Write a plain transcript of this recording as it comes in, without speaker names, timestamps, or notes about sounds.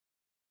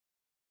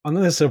On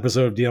this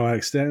episode of DLN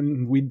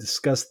Extend, we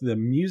discuss the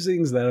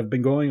musings that have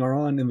been going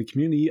on in the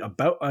community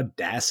about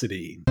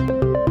Audacity.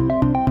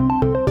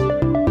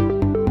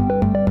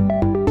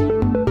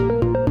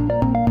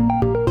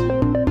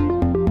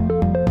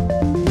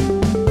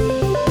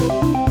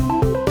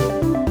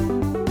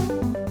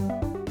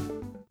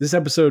 This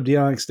episode of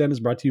DLN Extend is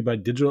brought to you by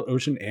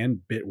DigitalOcean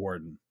and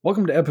Bitwarden.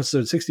 Welcome to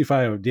episode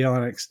 65 of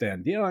DLN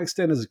Extend. DLN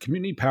Extend is a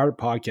community-powered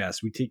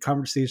podcast. We take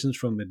conversations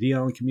from the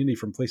DLN community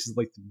from places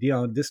like the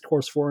DLN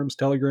Discourse forums,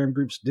 Telegram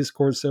groups,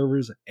 Discord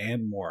servers,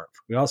 and more.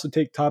 We also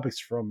take topics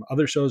from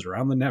other shows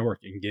around the network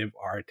and give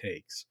our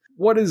takes.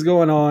 What is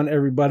going on,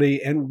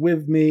 everybody? And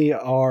with me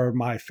are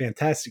my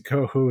fantastic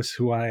co-hosts,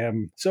 who I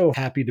am so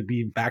happy to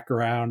be back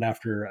around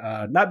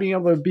after not being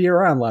able to be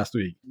around last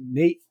week.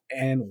 Nate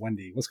and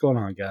Wendy. What's going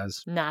on,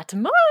 guys? Not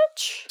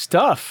much.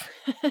 Stuff.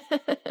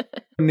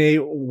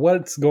 Nate,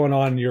 what's going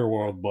on in your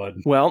world, bud?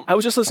 Well, I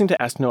was just listening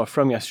to Ask Noah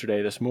from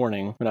yesterday this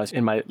morning when I was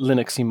in my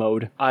Linuxy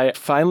mode. I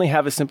finally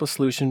have a simple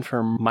solution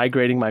for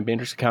migrating my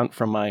Matrix account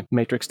from my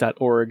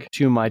matrix.org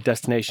to my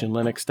destination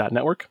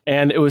linux.network.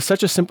 And it was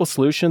such a simple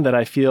solution that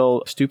I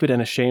feel stupid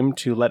and ashamed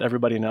to let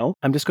everybody know.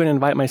 I'm just going to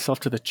invite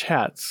myself to the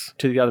chats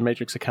to the other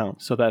Matrix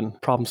account. So then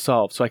problem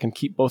solved. So I can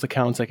keep both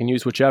accounts. I can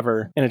use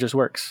whichever, and it just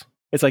works.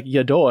 It's like,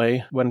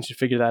 yadoy, why don't you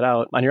figure that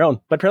out on your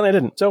own? But apparently I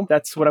didn't. So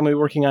that's what I'm going to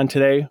be working on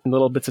today, in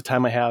little bits of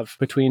time I have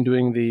between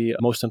doing the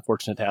most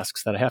unfortunate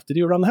tasks that I have to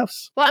do around the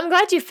house. Well, I'm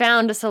glad you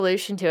found a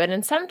solution to it.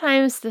 And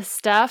sometimes the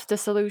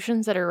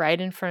solutions that are right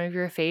in front of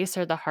your face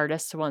are the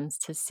hardest ones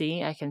to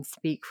see. I can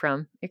speak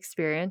from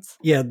experience.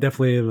 Yeah,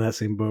 definitely in that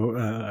same boat.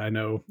 I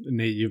know,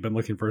 Nate, you've been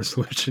looking for a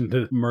solution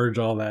to merge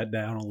all that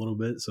down a little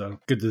bit. So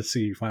good to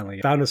see you finally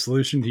found a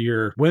solution to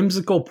your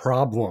whimsical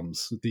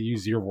problems, to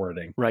use your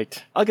wording.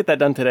 Right. I'll get that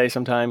done today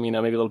sometime, maybe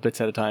little bits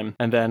at a time.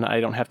 And then I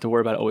don't have to worry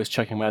about always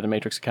checking my other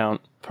Matrix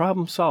account.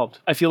 Problem solved.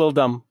 I feel a little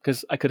dumb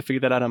because I could have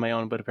figured that out on my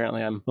own, but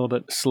apparently I'm a little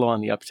bit slow on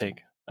the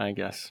uptake, I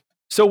guess.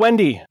 So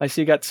Wendy, I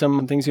see you got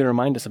some things you to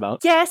remind us about.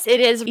 Yes, it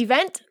is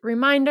event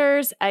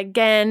reminders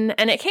again.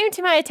 And it came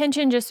to my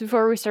attention just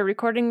before we started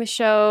recording the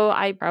show.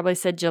 I probably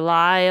said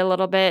July a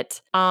little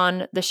bit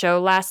on the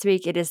show last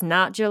week. It is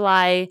not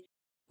July,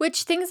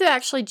 which things have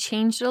actually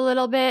changed a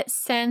little bit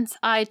since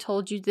I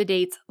told you the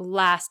dates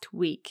last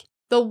week.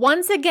 The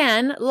Once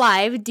Again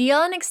live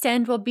DLN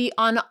Extend will be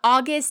on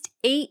August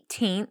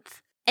 18th,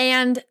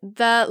 and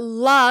the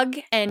Lug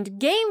and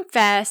Game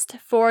Fest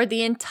for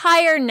the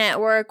entire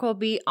network will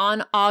be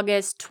on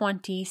August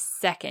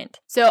 22nd.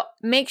 So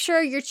make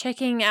sure you're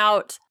checking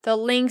out the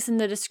links in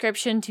the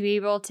description to be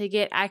able to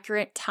get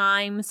accurate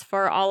times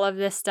for all of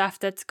this stuff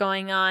that's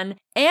going on.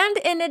 And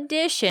in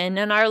addition,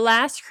 in our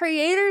last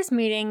creators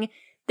meeting,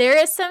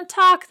 there is some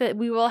talk that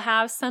we will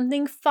have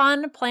something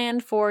fun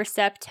planned for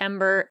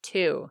September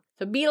 2.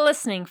 So be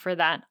listening for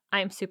that.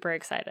 I'm super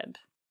excited.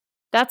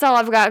 That's all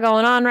I've got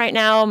going on right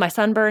now. My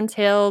sunburn's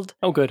healed.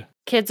 Oh, good.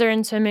 Kids are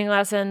in swimming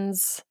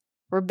lessons.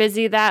 We're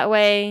busy that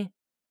way.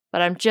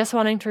 But I'm just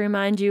wanting to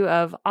remind you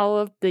of all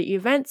of the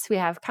events we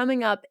have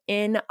coming up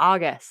in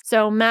August.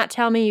 So Matt,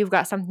 tell me you've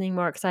got something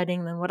more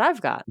exciting than what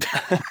I've got.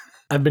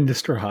 I've been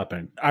distro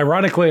hopping.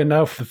 Ironically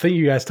enough, the thing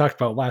you guys talked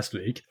about last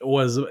week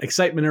was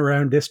excitement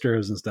around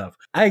distros and stuff.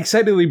 I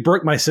excitedly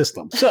broke my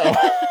system. So...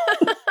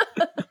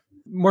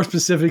 More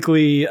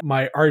specifically,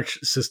 my Arch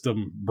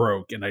system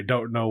broke, and I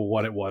don't know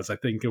what it was. I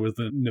think it was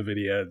the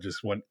NVIDIA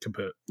just went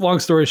kaput. Long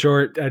story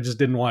short, I just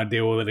didn't want to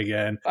deal with it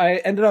again. I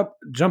ended up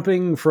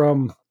jumping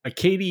from a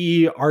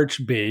KDE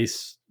Arch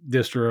base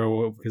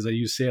distro, because I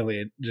use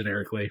Salient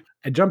generically.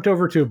 I jumped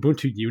over to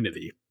Ubuntu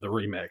Unity, the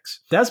remix.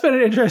 That's been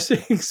an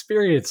interesting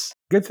experience.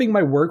 Good thing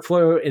my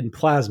workflow in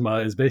Plasma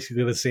is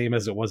basically the same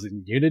as it was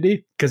in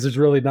Unity, because there's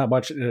really not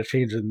much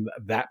change in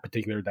that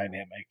particular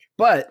dynamic.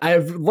 But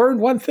I've learned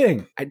one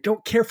thing. I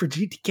don't care for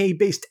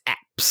GTK-based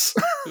apps.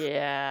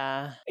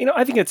 Yeah.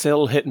 I think it's a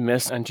little hit and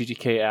miss on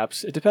GTK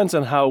apps. It depends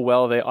on how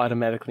well they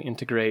automatically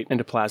integrate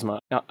into Plasma.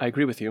 Now, I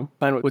agree with you.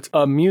 Find what's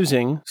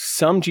amusing,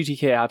 some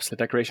GTK apps, the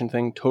decoration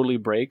thing totally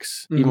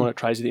breaks, even when it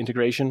tries the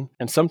integration.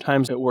 And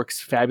sometimes it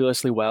works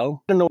fabulously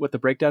well. I don't know what the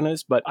breakdown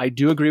is, but I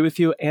do agree with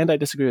you and I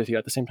disagree with you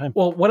at the same time.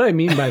 Well, what I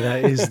mean by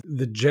that is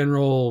the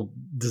general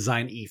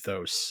design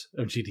ethos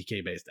of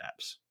GTK-based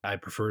apps. I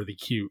prefer the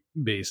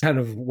Qt-based kind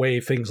of way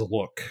things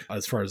look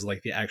as far as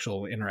like the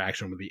actual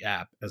interaction with the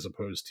app as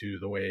opposed to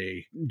the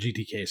way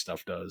GTK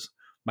stuff does.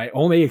 My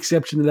only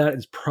exception to that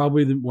is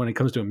probably when it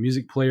comes to a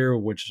music player,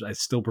 which I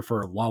still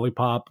prefer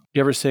Lollipop. You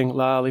ever sing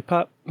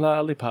Lollipop,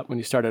 Lollipop when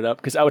you start it up?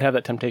 Because I would have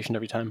that temptation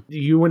every time.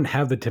 You wouldn't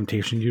have the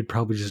temptation. You'd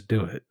probably just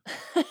do it.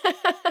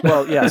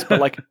 Well, yes,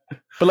 but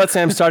let's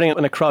say I'm starting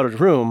in a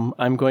crowded room,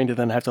 I'm going to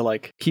then have to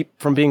keep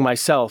from being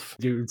myself.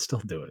 You would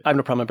still do it. I have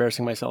no problem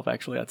embarrassing myself,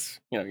 actually. That's,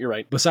 you're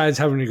right. Besides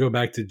having to go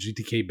back to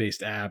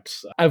GTK-based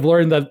apps, I've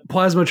learned that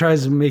Plasma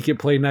tries to make it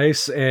play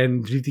nice,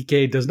 and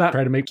GTK does not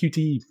try to make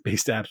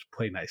Qt-based apps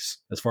play nice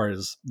as far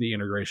as the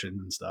integration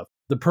and stuff.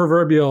 the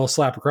proverbial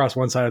slap across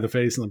one side of the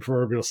face and the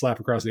proverbial slap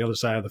across the other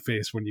side of the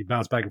face when you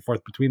bounce back and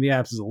forth between the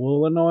apps is a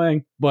little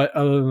annoying. But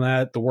other than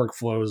that, the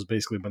workflow has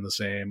basically been the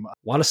same. A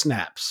lot of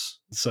snaps.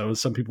 So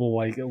some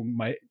people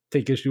might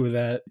take issue with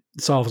that.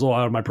 It solves a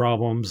lot of my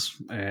problems.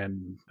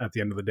 And at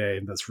the end of the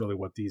day, that's really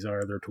what these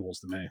are. They're tools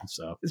to me.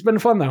 So it's been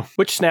fun though.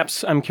 Which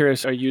snaps, I'm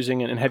curious, are you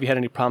using, and have you had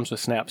any problems with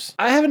snaps?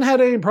 I haven't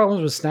had any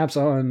problems with snaps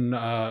on,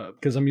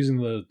 because I'm using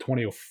the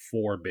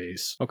 2004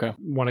 base. Okay.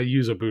 When I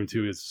use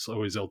Ubuntu, it's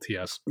always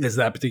LTS, because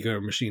that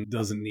particular machine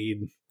doesn't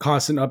need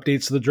constant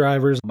updates to the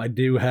drivers. I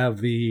do have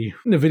the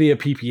NVIDIA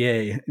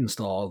PPA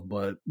installed,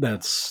 but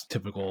that's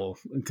typical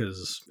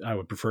because I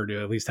would prefer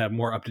to at least have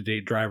more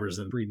up-to-date drivers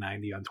than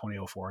 390 on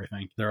 2004, I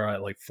think. They're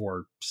at like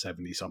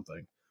 470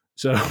 something.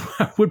 So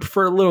I would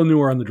prefer a little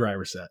newer on the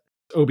driver set.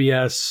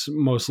 OBS,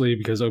 mostly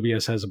because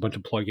OBS has a bunch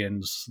of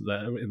plugins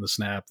that in the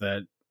snap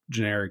that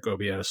generic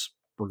OBS,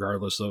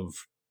 regardless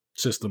of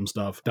system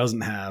stuff,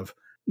 doesn't have.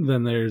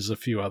 Then there's a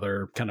few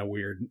other kind of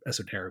weird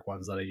esoteric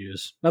ones that I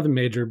use. Nothing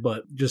major,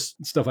 but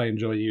just stuff I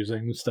enjoy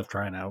using, stuff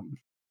trying out.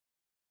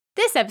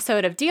 This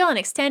episode of Deal and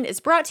Extend is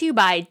brought to you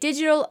by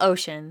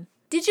DigitalOcean.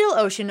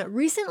 DigitalOcean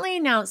recently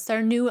announced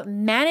their new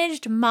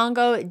Managed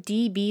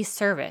MongoDB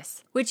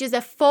service, which is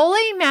a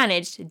fully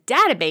managed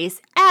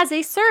database as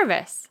a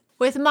service.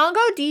 With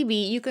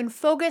MongoDB, you can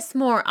focus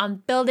more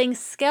on building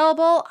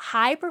scalable,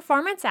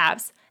 high-performance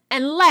apps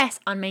and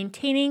less on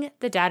maintaining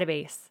the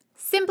database.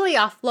 Simply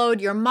offload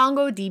your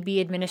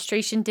MongoDB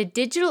administration to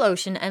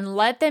DigitalOcean and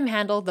let them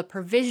handle the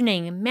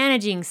provisioning,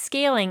 managing,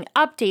 scaling,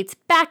 updates,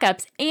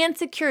 backups, and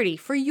security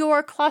for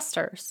your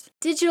clusters.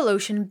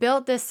 DigitalOcean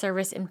built this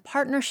service in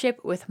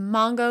partnership with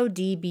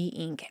MongoDB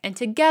Inc., and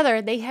together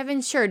they have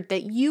ensured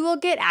that you will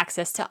get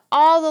access to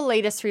all the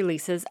latest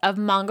releases of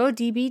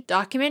MongoDB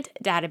document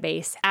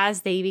database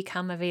as they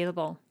become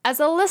available. As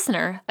a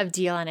listener of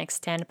DLN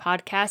Extend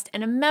podcast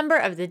and a member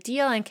of the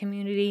DLN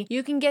community,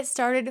 you can get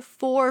started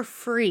for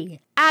free.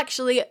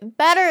 Actually,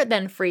 better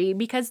than free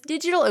because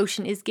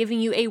DigitalOcean is giving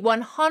you a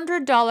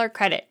 $100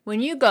 credit when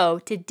you go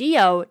to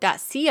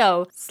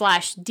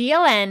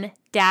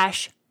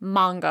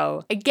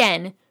do.co/DLN-Mongo.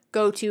 Again,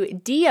 go to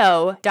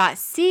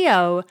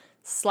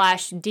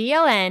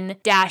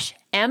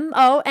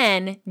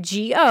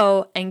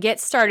do.co/DLN-MONGO and get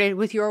started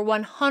with your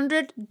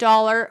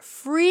 $100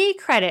 free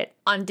credit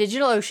on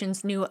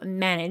DigitalOcean's new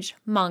Managed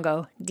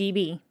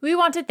MongoDB. We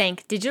want to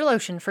thank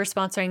DigitalOcean for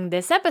sponsoring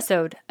this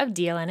episode of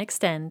DLN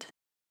Extend.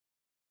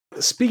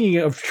 Speaking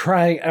of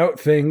trying out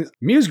things,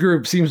 Muse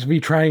Group seems to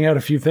be trying out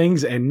a few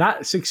things and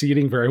not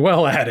succeeding very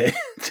well at it.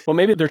 Well,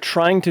 maybe they're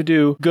trying to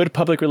do good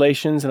public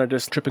relations and are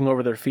just tripping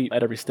over their feet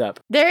at every step.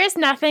 There is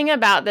nothing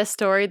about this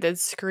story that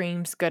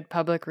screams good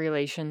public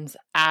relations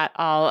at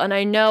all. And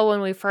I know when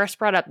we first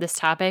brought up this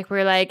topic, we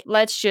were like,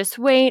 let's just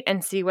wait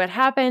and see what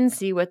happens,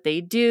 see what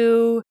they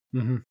do.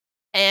 Mm-hmm.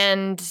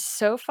 And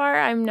so far,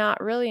 I'm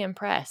not really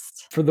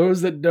impressed. For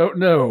those that don't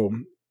know,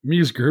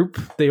 Muse Group,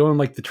 they own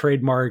like the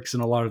trademarks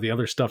and a lot of the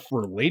other stuff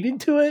related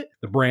to it,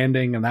 the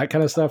branding and that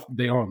kind of stuff.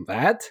 They own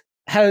that.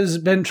 Has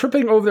been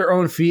tripping over their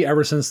own feet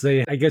ever since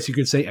they, I guess you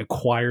could say,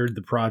 acquired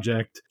the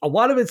project. A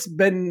lot of it's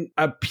been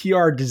a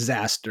PR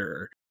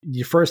disaster.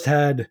 You first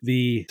had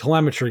the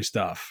telemetry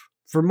stuff.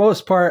 For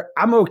most part,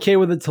 I'm okay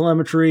with the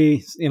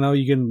telemetry. You know,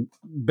 you can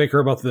bicker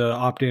about the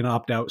opt-in,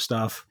 opt-out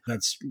stuff.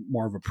 That's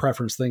more of a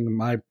preference thing than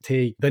my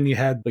take. Then you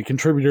had the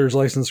contributors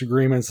license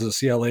agreements, the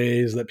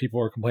CLAs that people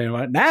are complaining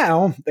about.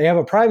 Now they have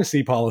a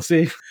privacy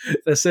policy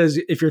that says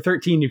if you're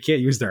 13, you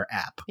can't use their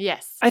app.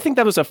 Yes. I think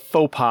that was a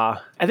faux pas.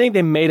 I think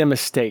they made a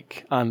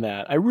mistake on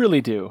that. I really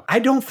do. I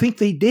don't think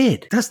they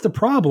did. That's the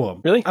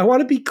problem. Really? I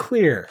want to be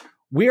clear.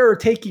 We are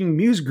taking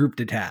Muse Group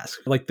to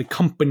task, like the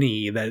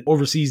company that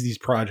oversees these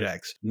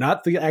projects,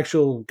 not the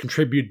actual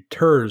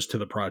contributors to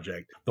the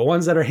project. The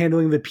ones that are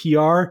handling the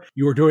PR,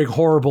 you are doing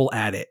horrible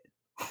at it.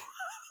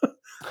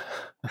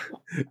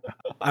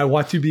 I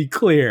want to be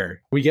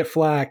clear. We get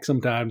flack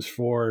sometimes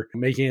for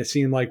making it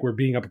seem like we're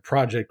beating up a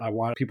project. I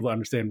want people to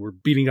understand we're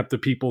beating up the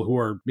people who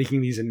are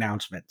making these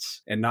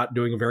announcements and not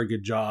doing a very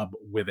good job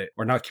with it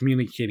or not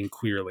communicating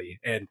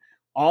clearly. And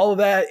all of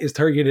that is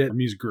targeted at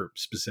Muse Group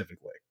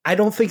specifically. I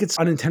don't think it's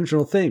an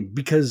unintentional thing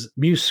because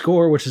Muse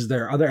Score, which is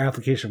their other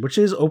application, which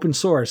is open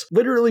source,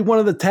 literally one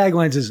of the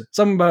taglines is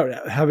something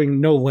about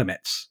having no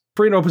limits.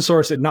 Free and open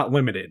source and not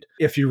limited.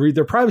 If you read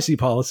their privacy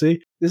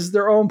policy, this is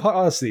their own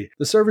policy.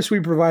 The service we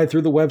provide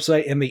through the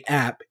website and the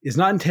app is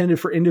not intended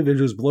for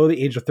individuals below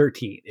the age of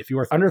 13. If you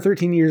are under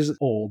 13 years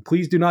old,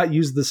 please do not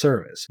use the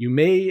service. You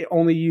may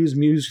only use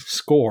Muse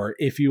Score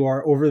if you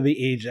are over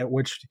the age at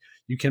which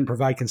you can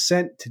provide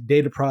consent to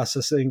data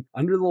processing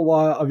under the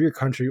law of your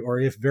country, or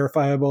if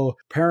verifiable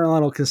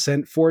parental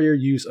consent for your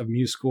use of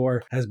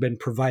MuseScore has been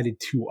provided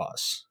to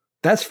us.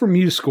 That's for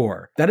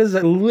MuseScore. That is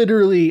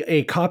literally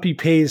a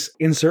copy-paste,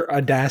 insert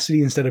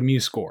Audacity instead of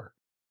MuseScore.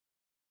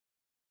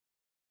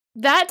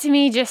 That to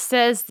me just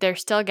says they're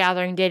still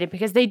gathering data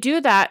because they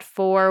do that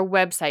for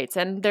websites.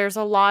 And there's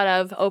a lot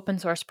of open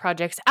source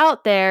projects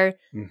out there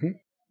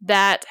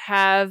that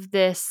have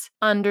this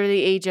under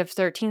the age of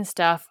 13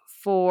 stuff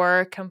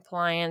for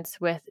compliance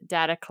with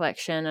data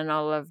collection and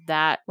all of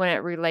that when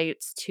it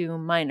relates to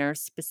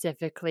minors,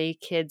 specifically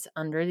kids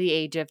under the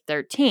age of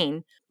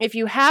 13. If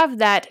you have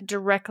that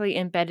directly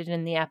embedded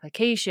in the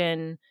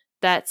application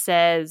that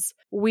says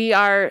we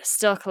are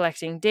still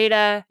collecting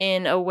data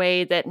in a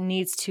way that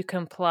needs to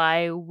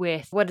comply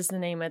with, what is the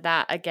name of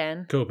that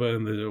again? COPA,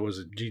 and was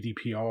it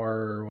GDPR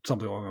or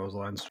something along those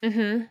lines?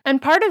 Mm-hmm.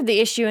 And part of the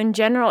issue in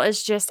general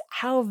is just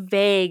how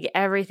vague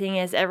everything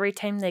is every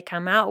time they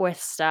come out with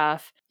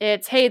stuff.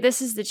 It's, hey,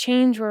 this is the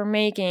change we're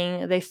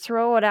making. They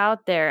throw it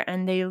out there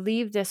and they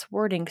leave this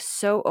wording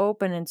so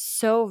open and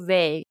so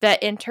vague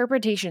that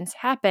interpretations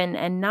happen,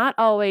 and not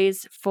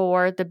always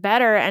for the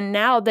better. And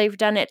now they've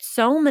done it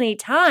so many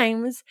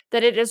times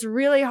that it is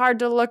really hard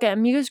to look at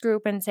Muse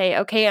Group and say,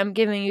 okay, I'm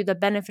giving you the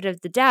benefit of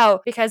the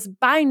doubt, because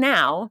by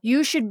now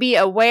you should be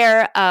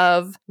aware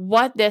of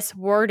what this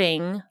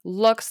wording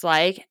looks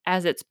like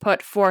as it's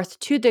put forth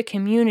to the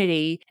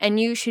community,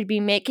 and you should be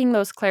making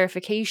those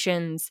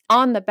clarifications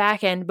on the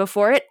back end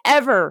before it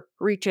ever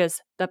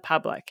reaches the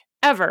public.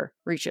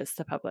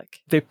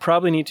 They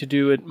probably need to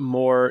do it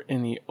more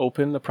in the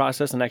open, the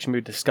process, and actually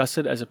maybe discuss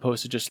it as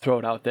opposed to just throw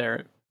it out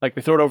there. Like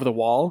they throw it over the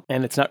wall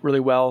and it's not really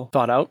well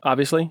thought out,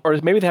 obviously. Or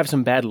maybe they have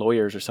some bad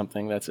lawyers or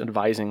something that's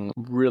advising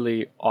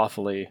really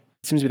awfully.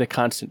 It seems to be the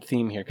constant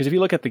theme here. Because if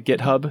you look at the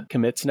GitHub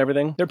commits and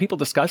everything, there are people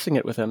discussing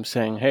it with them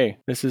saying, hey,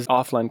 this is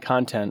offline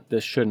content.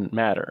 This shouldn't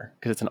matter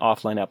because it's an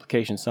offline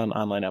application. It's not an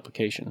online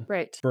application.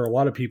 Right. For a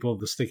lot of people,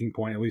 the sticking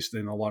point, at least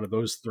in a lot of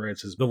those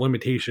threads, is the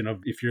limitation of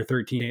if you're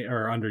 13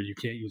 or under, you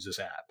can't use this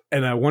app.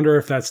 And I wonder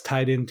if that's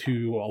tied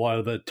into a lot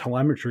of the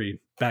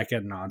telemetry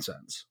back-end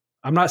nonsense.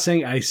 I'm not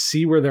saying I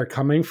see where they're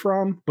coming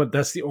from, but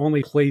that's the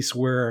only place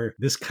where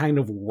this kind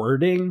of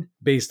wording,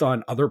 based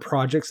on other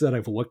projects that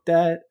I've looked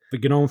at, the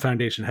GNOME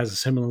Foundation has a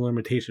similar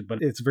limitation,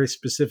 but it's very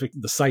specific,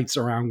 the sites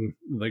around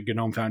the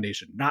GNOME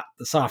Foundation, not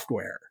the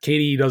software.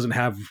 KDE doesn't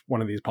have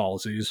one of these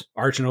policies.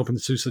 Arch and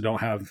OpenSUSE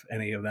don't have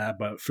any of that,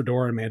 but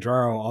Fedora and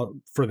Manjaro,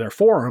 for their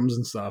forums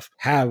and stuff,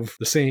 have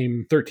the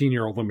same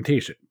 13-year-old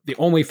limitation. The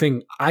only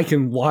thing I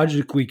can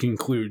logically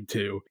conclude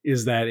to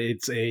is that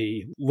it's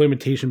a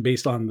limitation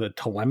based on the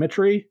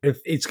telemetry. If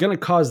it's going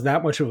to cause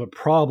that much of a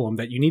problem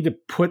that you need to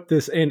put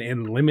this in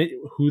and limit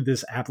who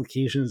this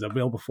application is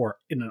available for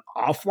in an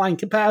offline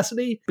capacity,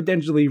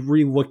 potentially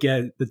relook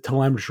at the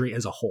telemetry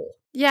as a whole.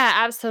 Yeah,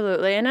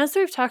 absolutely. And as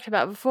we've talked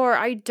about before,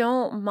 I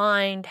don't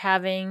mind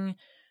having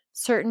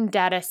certain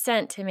data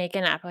sent to make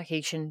an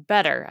application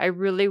better. I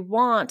really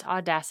want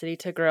Audacity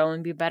to grow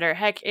and be better.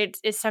 Heck, it's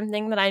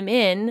something that I'm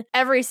in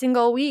every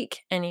single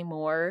week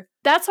anymore.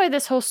 That's why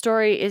this whole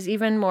story is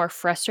even more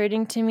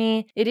frustrating to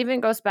me. It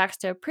even goes back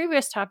to a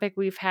previous topic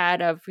we've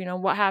had of,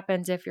 what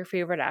happens if your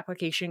favorite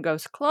application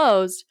goes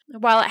closed.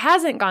 While it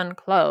hasn't gone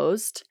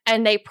closed,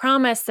 and they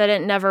promise that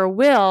it never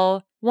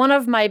will, one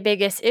of my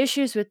biggest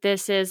issues with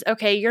this is,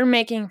 okay, you're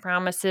making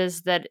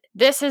promises that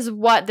this is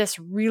what this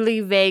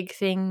really vague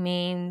thing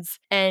means,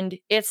 and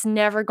it's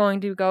never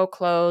going to go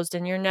closed,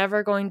 and you're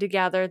never going to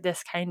gather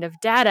this kind of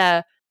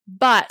data,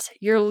 but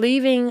you're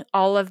leaving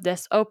all of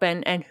this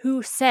open, and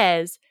who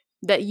says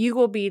that you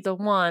will be the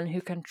one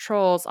who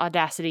controls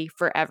Audacity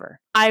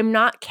forever? I'm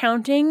not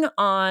counting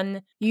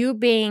on you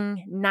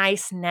being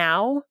nice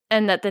now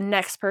and that the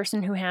next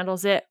person who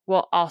handles it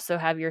will also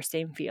have your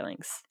same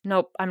feelings.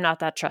 Nope, I'm not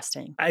that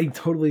trusting. I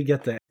totally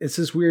get that. It's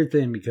this weird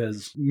thing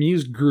because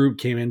Muse Group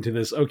came into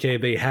this, okay,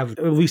 they have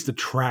at least a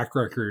track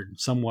record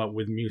somewhat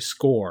with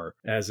MuseScore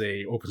as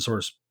a open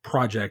source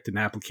project and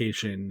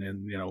application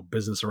and,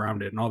 business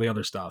around it and all the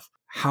other stuff.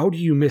 How do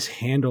you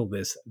mishandle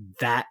this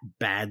that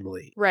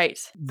badly? Right.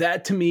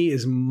 That to me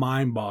is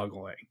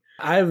mind-boggling.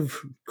 I've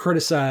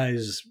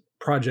criticized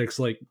projects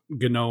like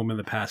GNOME in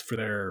the past for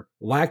their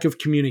lack of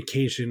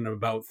communication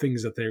about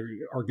things that they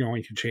are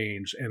going to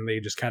change, and they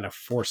just kind of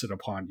force it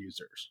upon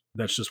users.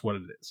 That's just what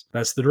it is.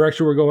 That's the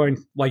direction we're going,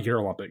 like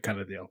you're lump it kind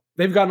of deal.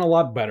 They've gotten a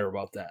lot better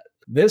about that.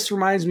 This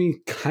reminds me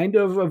kind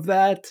of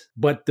that,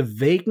 but the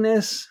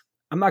vagueness,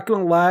 I'm not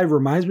going to lie,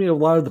 reminds me of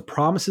a lot of the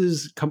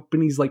promises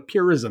companies like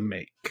Purism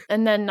make.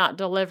 And then not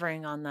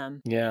delivering on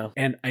them. Yeah.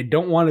 And I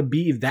don't want to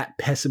be that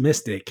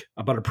pessimistic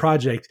about a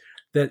project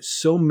that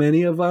so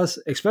many of us,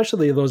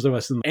 especially those of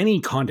us in any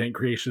content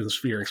creation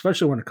sphere,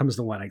 especially when it comes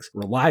to Linux,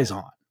 relies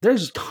on.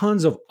 There's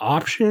tons of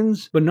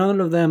options, but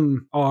none of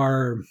them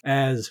are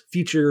as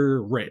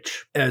feature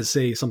rich as,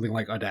 say, something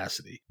like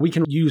Audacity. We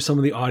can use some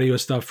of the audio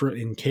stuff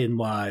in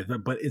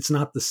Kdenlive, but it's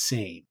not the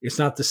same. It's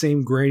not the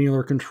same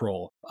granular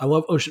control. I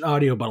love Ocean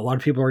Audio, but a lot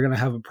of people are going to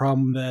have a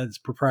problem that it's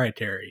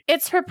proprietary.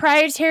 It's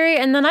proprietary,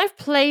 and then I've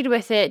played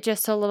with it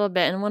just a little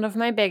bit, and one of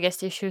my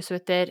biggest issues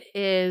with it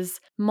is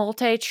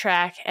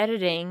multi-track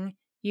editing.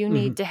 You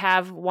need to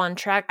have one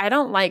track. I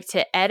don't like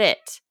to edit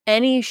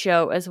any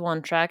show as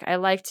one track. I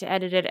like to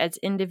edit it as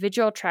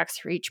individual tracks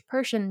for each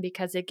person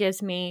because it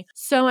gives me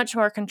so much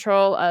more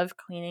control of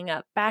cleaning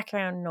up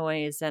background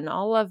noise and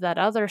all of that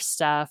other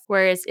stuff.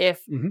 Whereas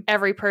if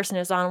every person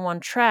is on one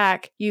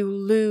track, you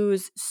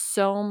lose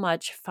so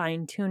much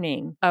fine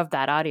tuning of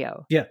that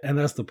audio. Yeah, and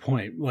that's the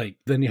point. Like,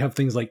 then you have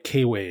things like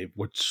K-Wave,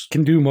 which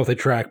can do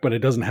multi-track, but it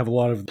doesn't have a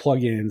lot of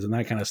plugins and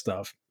that kind of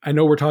stuff. I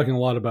know we're talking a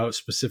lot about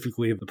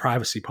specifically the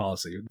privacy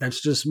policy.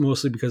 That's just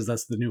mostly because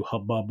that's the new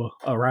hubbub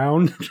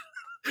around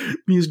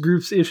Muse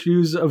Group's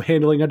issues of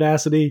handling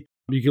Audacity.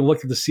 You can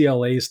look at the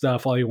CLA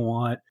stuff all you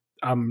want.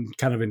 I'm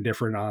kind of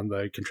indifferent on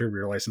the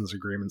contributor license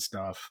agreement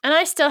stuff. And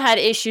I still had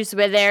issues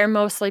with there,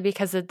 mostly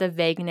because of the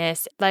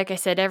vagueness. Like I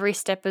said, every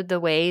step of the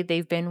way,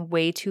 they've been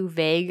way too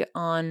vague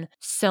on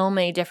so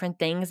many different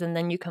things. And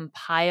then you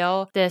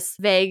compile this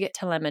vague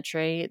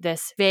telemetry,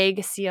 this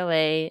vague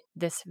CLA,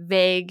 this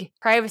vague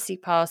privacy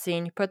policy,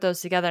 and you put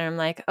those together. And I'm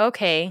like,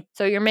 okay,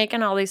 so you're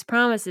making all these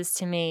promises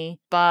to me,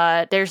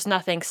 but there's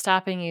nothing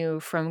stopping you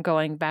from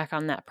going back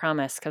on that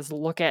promise because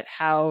look at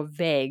how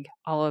vague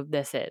all of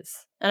this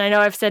is. And I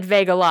know I've said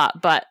vague a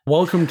lot, but...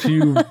 Welcome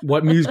to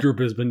what Muse Group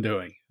has been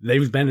doing.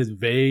 They've been as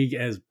vague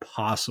as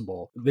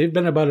possible. They've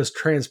been about as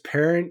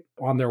transparent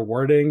on their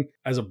wording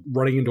as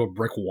running into a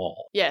brick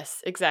wall.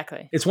 Yes,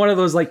 exactly. It's one of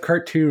those like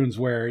cartoons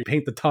where you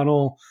paint the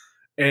tunnel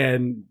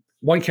and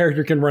one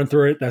character can run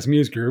through it, that's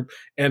Muse Group,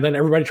 and then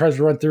everybody tries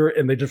to run through it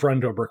and they just run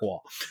into a brick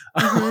wall.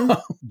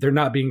 They're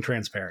not being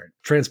transparent.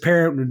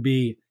 Transparent would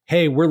be,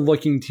 hey, we're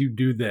looking to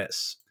do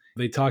this.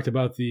 They talked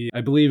about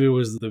I believe it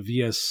was the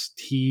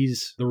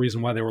VSTs, the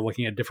reason why they were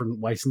looking at different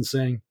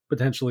licensing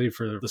potentially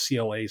for the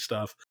CLA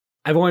stuff.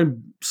 I've only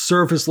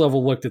surface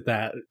level looked at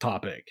that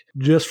topic.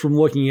 Just from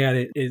looking at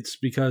it, it's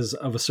because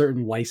of a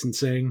certain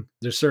licensing.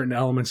 There's certain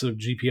elements of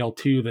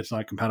GPL2 that's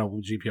not compatible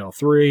with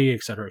GPL3,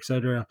 et cetera, et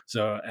cetera.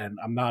 So, and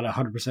I'm not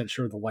 100%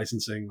 sure the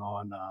licensing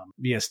on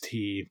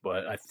VST,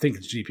 but I think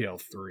it's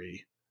GPL3.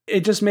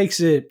 It just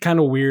makes it kind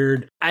of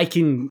weird. I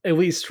can, at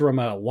least from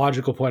a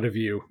logical point of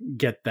view,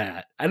 get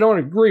that. I don't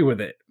agree with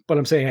it, but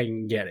I'm saying I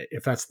can get it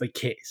if that's the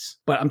case.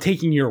 But I'm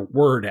taking your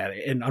word at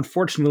it. And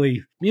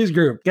unfortunately, Muse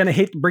Group, gonna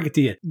hate to break it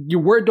to you,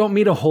 your word don't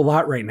mean a whole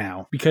lot right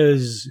now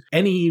because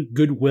any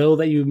goodwill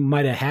that you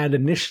might have had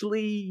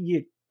initially,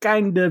 you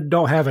kind of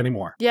don't have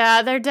anymore.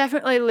 Yeah, they're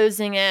definitely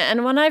losing it.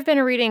 And when I've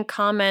been reading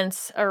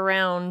comments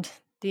around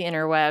the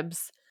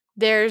interwebs,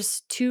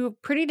 there's two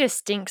pretty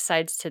distinct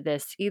sides to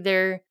this.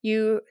 Either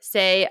you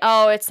say,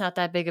 oh, it's not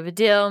that big of a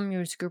deal,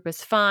 Muse Group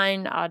is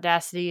fine,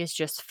 Audacity is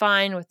just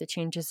fine with the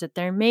changes that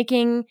they're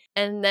making.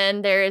 And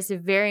then there is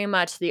very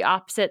much the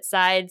opposite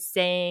side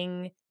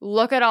saying,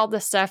 look at all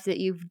the stuff that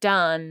you've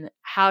done.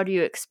 How do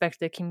you expect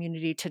the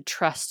community to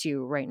trust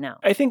you right now?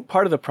 I think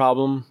part of the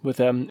problem with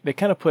them, they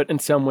kind of put in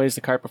some ways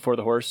the cart before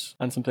the horse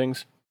on some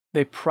things.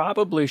 They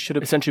probably should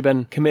have essentially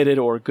been committed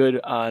or good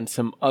on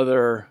some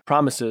other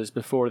promises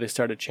before they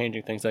started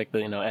changing things like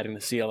adding the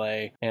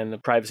CLA and the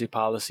privacy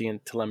policy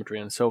and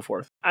telemetry and so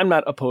forth. I'm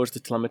not opposed to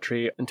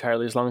telemetry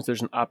entirely as long as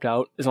there's an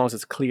opt-out, as long as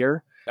it's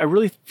clear. I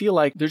really feel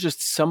like there's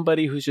just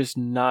somebody who's just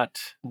not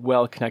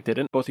well connected.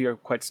 And both of you are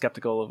quite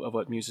skeptical of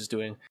what Muse is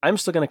doing. I'm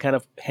still going to kind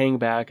of hang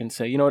back and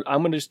say, you know what,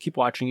 I'm going to just keep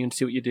watching you and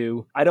see what you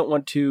do. I don't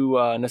want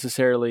to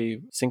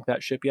necessarily sink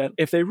that ship yet.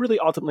 If they really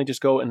ultimately just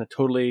go in a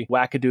totally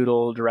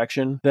wackadoodle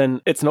direction,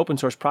 then it's an open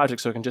source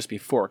project, so it can just be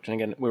forked. And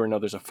again, we know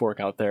there's a fork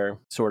out there,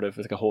 sort of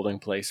like a holding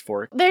place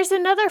fork. There's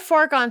another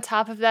fork on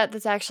top of that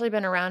that's actually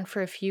been around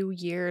for a few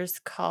years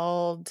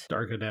called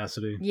Dark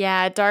Audacity.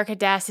 Yeah, Dark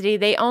Audacity.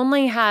 They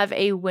only have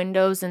a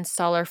Windows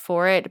installer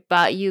for it,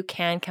 but you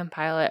can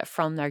compile it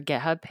from their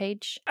GitHub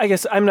page. I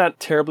guess I'm not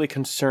terribly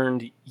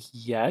concerned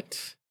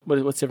yet.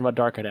 What's different about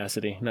Dark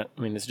Audacity?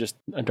 It's just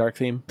a dark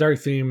theme. Dark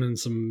theme and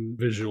some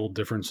visual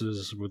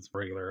differences with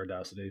regular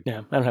Audacity.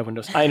 Yeah, I don't have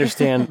Windows. I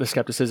understand the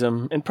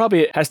skepticism, and probably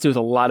it has to do with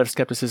a lot of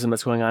skepticism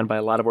that's going on by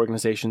a lot of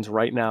organizations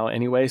right now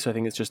anyway, so I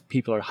think it's just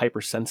people are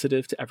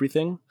hypersensitive to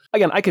everything.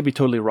 Again, I could be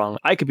totally wrong.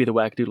 I could be the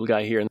wackadoodle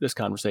guy here in this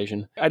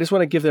conversation. I just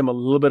want to give them a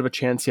little bit of a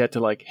chance yet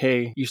to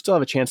hey, you still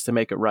have a chance to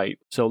make it right.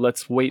 So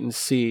let's wait and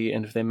see,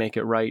 and if they make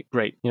it right,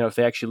 great. If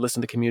they actually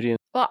listen to the community.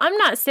 Well, I'm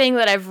not saying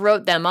that I've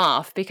wrote them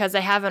off because I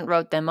haven't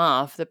wrote them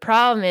off. The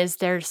problem is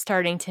they're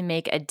starting to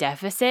make a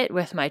deficit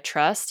with my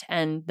trust,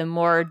 and the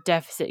more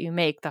deficit you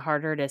make, the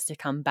harder it is to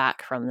come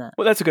back from that.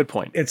 Well, that's a good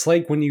point. It's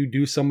like when you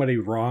do somebody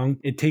wrong,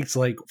 it takes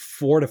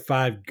 4 to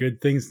 5 good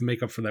things to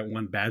make up for that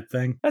one bad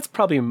thing. That's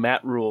probably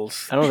Matt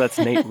rules. I don't know that's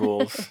Nate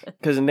rules.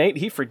 Because Nate,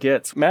 he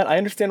forgets. Matt, I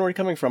understand where you're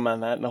coming from on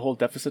that and the whole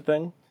deficit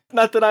thing.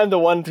 Not that I'm the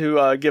one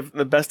to give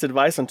the best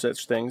advice on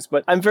such things,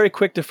 but I'm very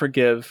quick to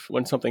forgive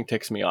when something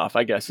ticks me off,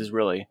 I guess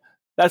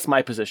that's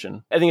my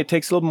position. I think it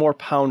takes a little more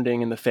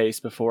pounding in the face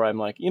before I'm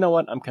like, you know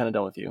what, I'm kind of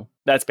done with you.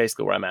 That's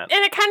basically where I'm at.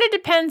 And it kind of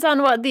depends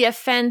on what the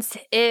offense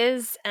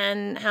is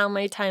and how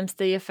many times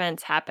the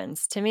offense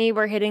happens. To me,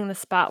 we're hitting the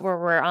spot where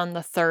we're on the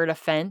 3rd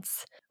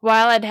offense.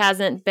 While it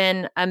hasn't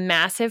been a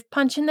massive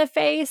punch in the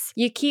face,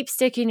 you keep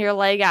sticking your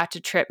leg out to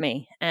trip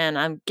me, and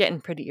I'm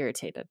getting pretty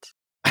irritated.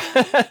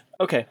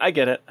 Okay, I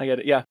get it.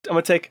 Yeah. I'm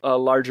going to take a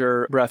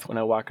larger breath when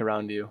I walk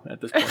around you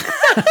at this point.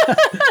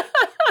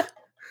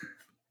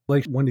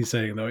 Like Wendy's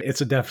saying, though,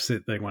 it's a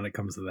deficit thing when it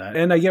comes to that.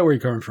 And I get where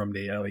you're coming from,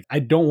 Nate. Like, I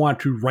don't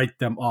want to write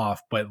them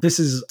off, but this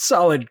is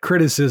solid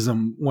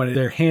criticism when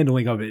their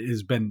handling of it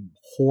has been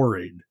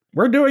horrid.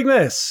 We're doing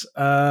this.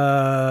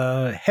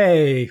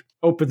 Hey,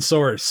 open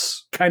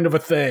source kind of a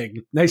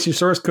thing. Nice, your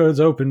source code's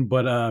open,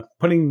 but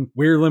putting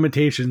weird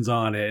limitations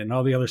on it and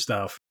all the other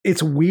stuff.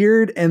 It's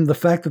weird, and the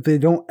fact that they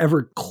don't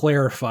ever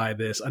clarify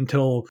this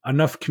until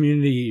enough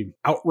community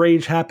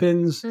outrage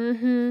happens.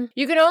 Mm-hmm.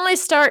 You can only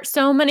start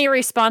so many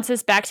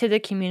responses back to the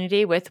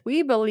community with,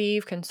 we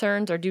believe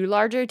concerns are due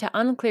largely to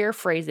unclear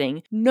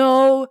phrasing.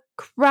 No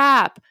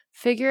crap.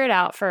 Figure it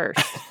out first.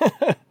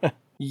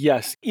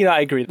 Yes.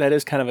 I agree. That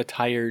is kind of a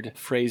tired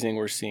phrasing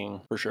we're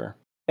seeing, for sure.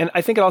 And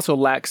I think it also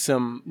lacks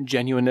some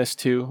genuineness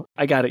too.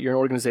 I got it. You're an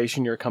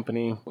organization, you're a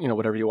company,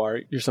 whatever you are.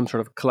 You're some sort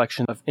of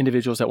collection of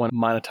individuals that want to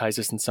monetize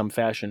this in some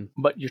fashion.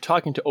 But you're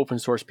talking to open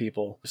source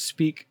people.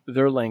 Speak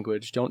their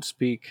language. Don't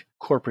speak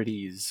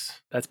corporatese.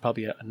 That's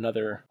probably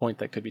another point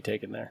that could be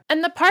taken there.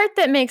 And the part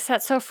that makes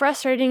that so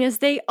frustrating is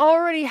they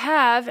already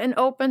have an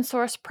open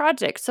source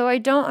project. So I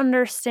don't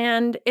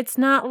understand. It's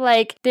not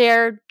like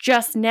they're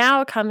just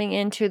now coming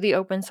into the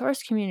open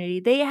source community.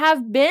 They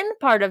have been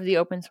part of the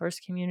open source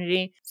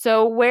community.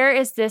 So where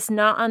is this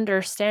not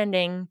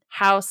understanding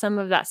how some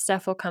of that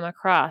stuff will come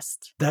across?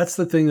 That's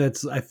the thing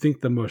that's, I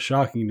think, the most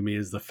shocking to me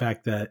is the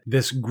fact that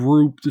this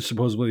group,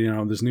 supposedly,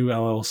 this new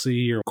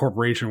LLC or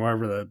corporation,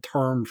 whatever the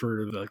term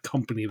for the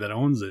company that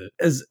owns it,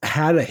 has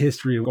had a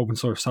history of open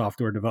source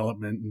software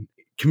development and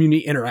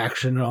community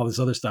interaction and all this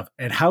other stuff.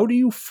 And how do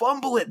you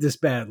fumble it this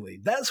badly?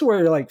 That's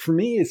where, like, for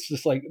me, it's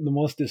just like the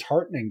most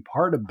disheartening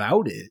part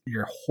about it.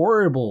 Your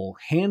horrible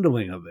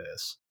handling of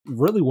this.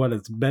 Really what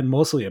it's been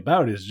mostly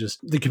about is just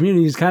the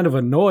community is kind of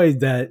annoyed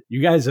that you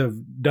guys have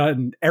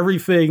done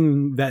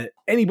everything that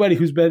anybody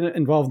who's been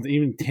involved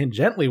even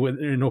tangentially with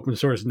an open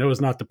source knows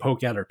not to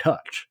poke at or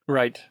touch.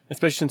 Right.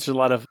 Especially since there's a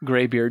lot of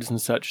graybeards and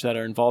such that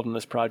are involved in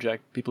this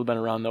project. People have been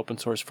around the open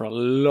source for a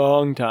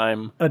long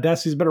time.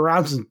 Audacity's been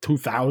around since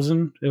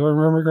 2000, if I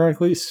remember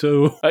correctly.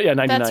 So yeah,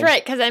 99. That's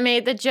right, because I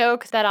made the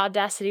joke that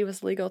Audacity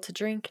was legal to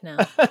drink now.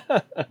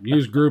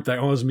 Muse Group that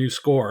owns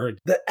MuseScore.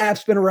 The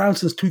app's been around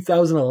since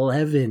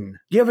 2011.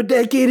 You have a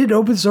decade in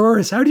open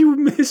source. How do you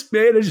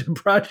mismanage a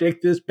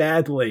project this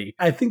badly?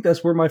 I think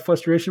that's where my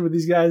frustration with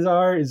these guys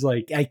are, is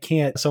like, I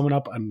can't sum it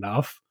up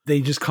enough. They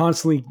just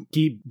constantly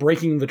keep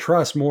breaking the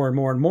trust more and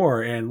more and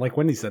more. And like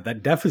Wendy said,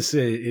 that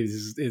deficit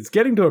is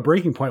getting to a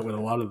breaking point with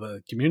a lot of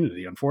the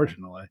community,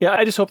 unfortunately. Yeah,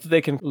 I just hope that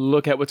they can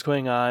look at what's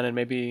going on and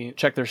maybe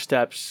check their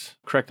steps,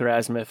 correct their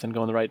azimuth, and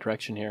go in the right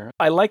direction here.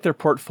 I like their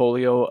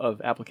portfolio of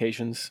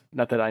applications.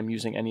 Not that I'm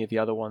using any of the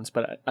other ones,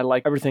 but I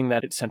like everything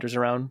that it centers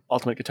around.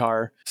 Ultimate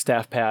Guitar,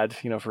 Staff Pad,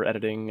 for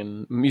editing,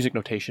 and music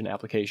notation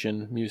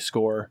application,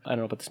 MuseScore. I don't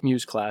know about this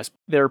Muse class.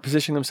 They're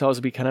positioning themselves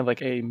to be kind of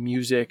like a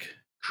music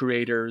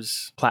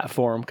creators,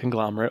 platform,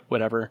 conglomerate,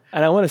 whatever.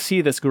 And I want to see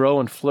this grow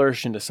and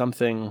flourish into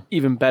something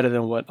even better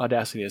than what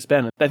Audacity has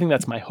been. I think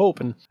that's my hope.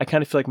 And I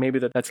kind of feel like maybe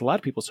that's a lot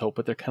of people's hope,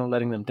 but they're kind of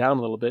letting them down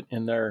a little bit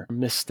in their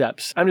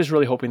missteps. I'm just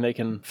really hoping they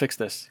can fix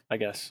this, I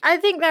guess. I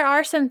think there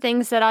are some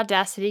things that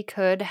Audacity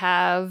could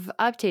have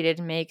updated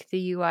and make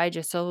the UI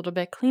just a little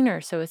bit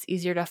cleaner, so it's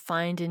easier to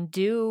find and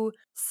do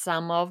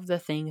some of the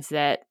things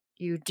that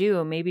you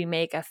do. Maybe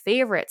make a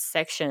favorites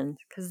section,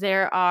 because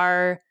there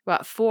are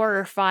 4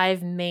 or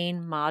 5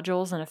 main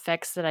modules and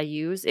effects that I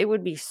use. It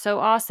would be so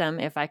awesome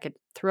if I could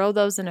throw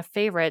those into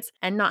favorites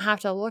and not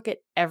have to look at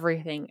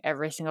everything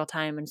every single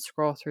time and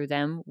scroll through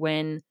them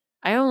when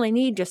I only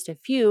need just a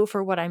few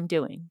for what I'm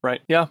doing.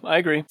 Right. Yeah, I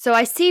agree. So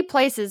I see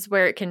places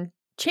where it can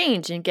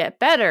change and get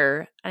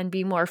better and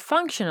be more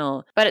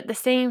functional, but at the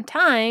same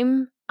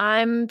time,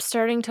 I'm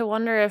starting to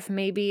wonder if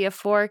maybe a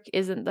fork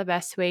isn't the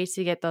best way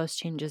to get those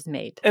changes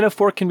made. And a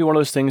fork can be one of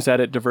those things that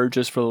it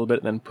diverges for a little bit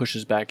and then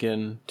pushes back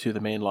in to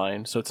the main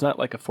line. So it's not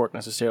like a fork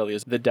necessarily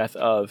is the death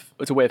of.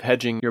 It's a way of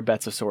hedging your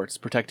bets of sorts,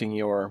 protecting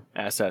your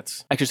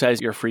assets,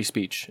 exercise your free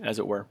speech, as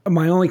it were.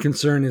 My only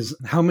concern is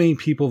how many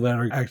people that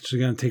are actually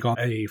going to take on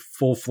a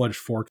full-fledged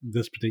fork of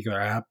this particular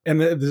app. And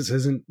this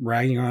isn't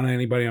ragging on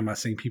anybody. I'm not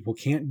saying people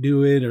can't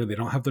do it or they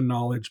don't have the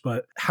knowledge,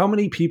 but how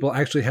many people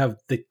actually have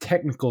the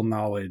technical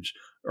knowledge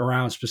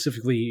around,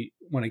 specifically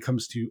when it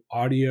comes to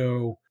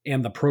audio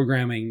and the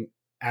programming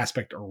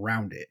aspect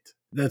around it?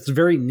 That's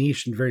very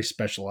niche and very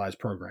specialized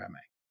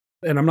programming.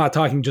 And I'm not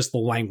talking just the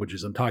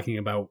languages. I'm talking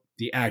about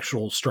the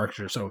actual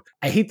structure. So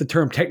I hate the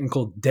term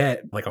technical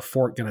debt, like a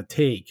fork going to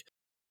take.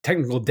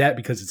 Technical debt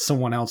because it's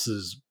someone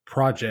else's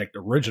project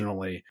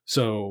originally.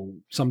 So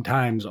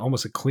sometimes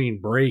almost a clean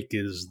break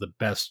is the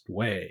best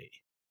way.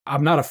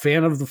 I'm not a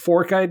fan of the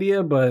fork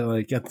idea, but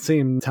like at the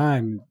same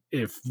time,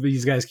 if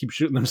these guys keep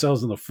shooting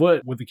themselves in the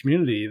foot with the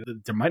community,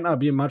 there might not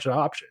be much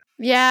option.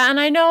 Yeah, and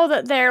I know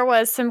that there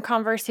was some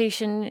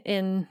conversation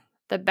in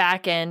the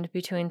back end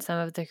between some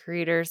of the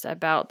creators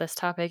about this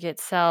topic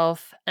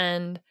itself,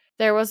 and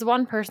There was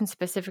one person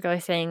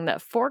specifically saying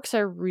that forks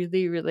are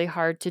really, really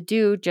hard to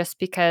do just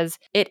because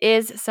it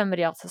is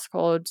somebody else's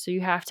code. So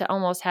you have to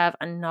almost have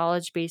a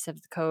knowledge base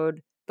of the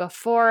code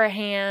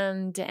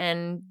beforehand.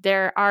 And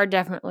there are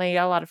definitely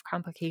a lot of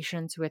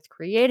complications with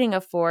creating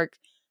a fork.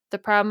 The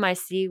problem I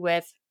see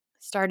with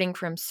starting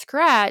from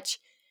scratch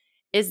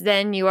is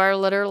then you are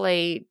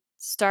literally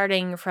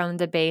starting from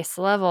the base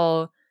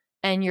level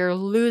and you're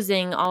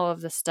losing all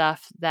of the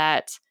stuff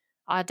that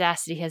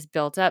Audacity has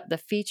built up, the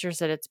features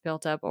that it's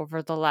built up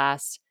over the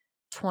last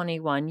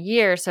 21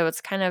 years. So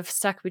it's kind of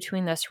stuck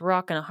between this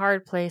rock and a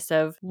hard place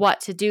of what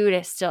to do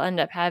to still end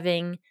up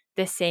having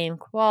the same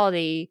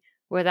quality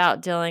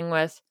without dealing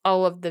with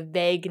all of the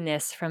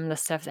vagueness from the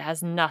stuff that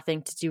has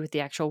nothing to do with the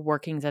actual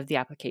workings of the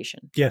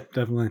application. Yeah,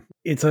 definitely.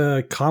 It's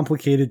a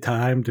complicated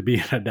time to be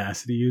an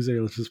Audacity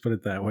user. Let's just put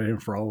it that way.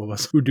 And for all of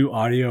us who do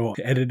audio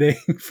editing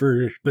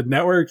for the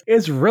network,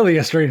 it's really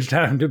a strange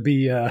time to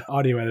be an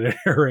audio editor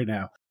right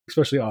now,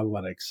 especially on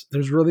Linux.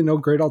 There's really no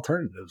great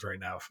alternatives right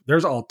now.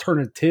 There's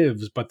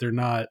alternatives, but they're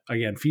not,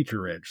 again,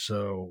 feature rich.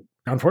 So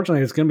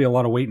unfortunately, it's going to be a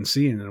lot of wait and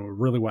see and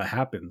really what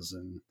happens.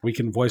 And we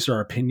can voice our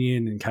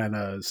opinion and kind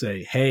of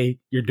say, hey,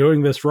 you're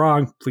doing this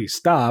wrong. Please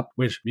stop.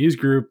 Which Muse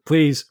Group,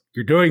 please,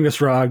 you're doing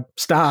this wrong.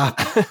 Stop.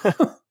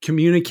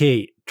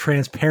 Communicate.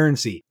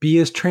 Transparency. Be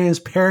as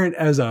transparent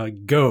as a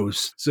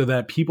ghost so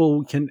that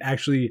people can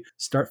actually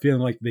start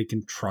feeling like they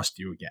can trust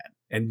you again.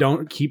 And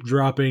don't keep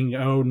dropping,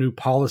 new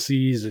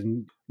policies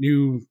and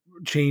new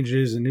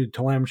changes and new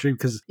telemetry.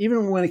 Because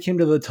even when it came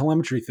to the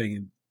telemetry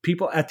thing,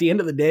 people, at the end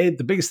of the day,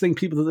 the biggest thing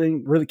people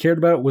really cared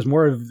about was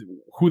more of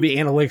who the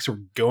analytics were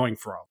going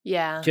from.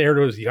 Yeah. Cared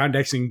was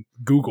Yandexing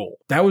Google.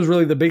 That was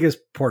really the biggest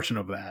portion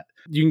of that.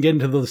 You can get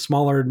into the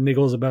smaller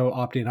niggles about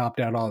opt-in,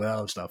 opt-out, all that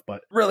other stuff.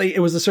 But really, it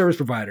was the service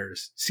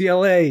providers.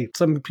 CLA,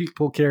 some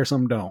people care,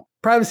 some don't.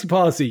 Privacy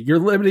policy, you're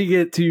limiting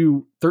it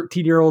to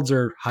 13-year-olds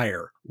or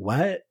higher.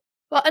 What?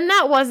 Well, and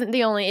that wasn't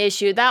the only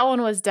issue. That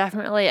one was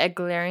definitely a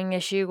glaring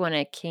issue when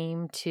it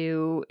came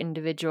to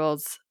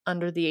individuals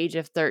under the age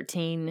of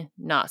 13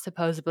 not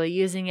supposedly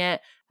using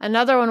it.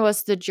 Another one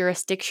was the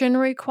jurisdiction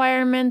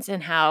requirements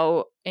and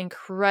how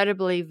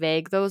incredibly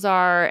vague those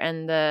are,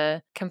 and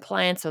the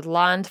compliance with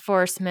law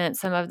enforcement.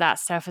 Some of that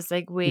stuff is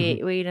like,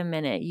 wait a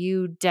minute.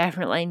 You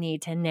definitely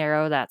need to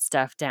narrow that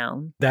stuff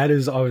down. That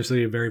is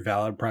obviously a very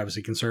valid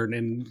privacy concern.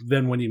 And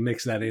then when you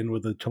mix that in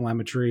with the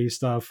telemetry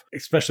stuff,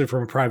 especially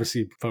from a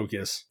privacy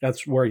focus,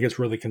 that's where it gets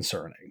really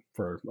concerning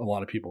for a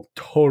lot of people.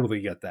 Totally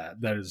get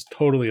that. That is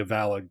totally a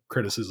valid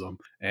criticism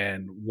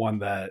and one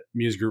that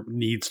Muse Group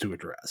needs to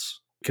address.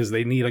 Because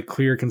they need a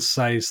clear,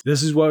 concise,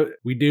 this is what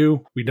we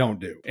do, we don't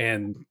do.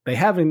 And they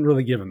haven't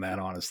really given that,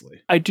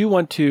 honestly. I do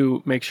want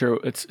to make sure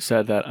it's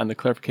said that on the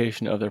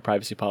clarification of their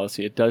privacy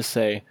policy, it does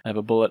say, I have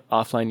a bullet,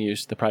 offline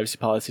use. The privacy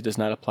policy does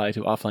not apply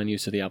to offline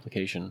use of the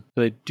application.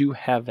 So they do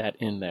have that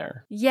in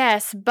there.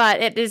 Yes, but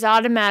it is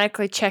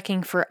automatically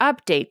checking for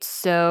updates.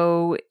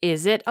 So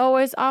is it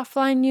always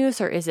offline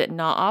use or is it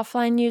not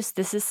offline use?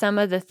 This is some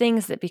of the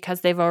things that, because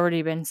they've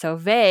already been so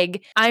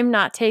vague, I'm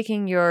not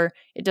taking your,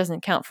 it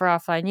doesn't count for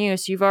offline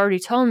use. You've already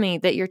told me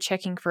that you're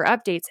checking for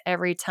updates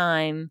every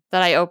time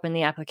that I open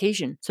the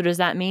application. So does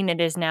that mean it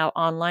is now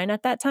online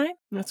at that time?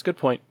 That's a good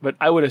point. But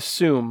I would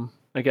assume,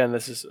 again,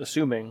 this is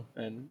assuming,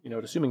 and you know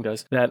what assuming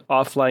does, that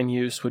offline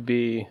use would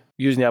be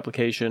using the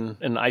application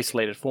in an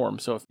isolated form.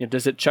 So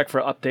does it check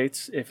for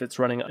updates if it's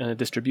running in a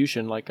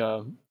distribution like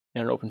an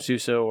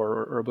OpenSUSE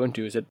or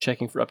Ubuntu? Is it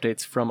checking for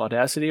updates from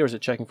Audacity or is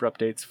it checking for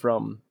updates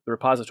from the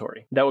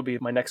repository? That would be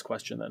my next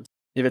question then.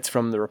 If it's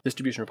from the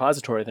distribution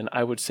repository, then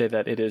I would say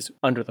that it is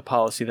under the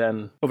policy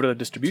then over the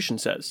distribution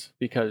says,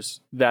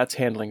 because that's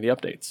handling the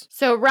updates.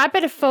 So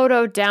Rapid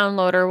Photo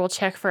Downloader will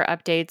check for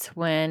updates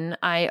when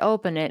I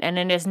open it, and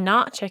it is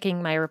not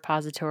checking my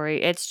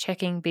repository. It's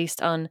checking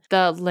based on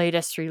the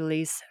latest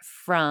release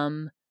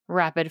from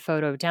Rapid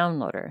Photo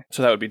Downloader.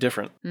 So that would be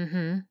different.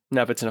 Mm-hmm.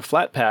 Now, if it's in a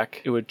Flatpak,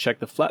 it would check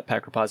the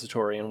Flatpak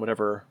repository and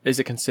whatever. Is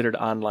it considered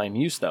online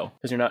use, though?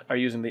 Because are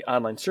using the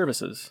online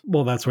services.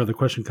 Well, that's where the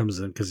question comes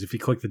in, because if you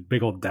click the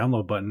big old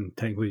download button,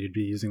 technically you'd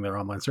be using their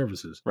online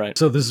services. Right.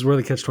 So this is where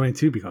the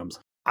catch-22 becomes.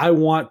 I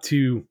want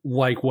to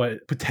like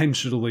what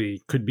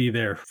potentially could be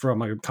there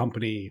from a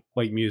company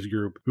like Muse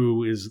Group,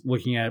 who is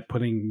looking at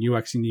putting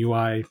UX and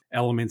UI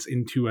elements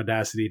into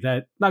Audacity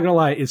that, not going to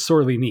lie, it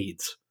sorely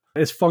needs.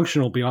 It's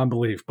functional beyond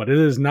belief, but it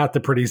is not the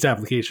prettiest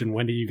application.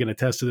 Wendy, you can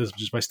attest to this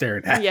just by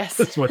staring at it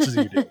as much as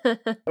you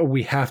do.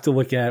 We have to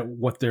look at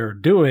what they're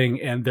doing,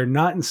 and they're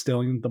not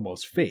instilling the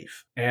most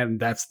faith. And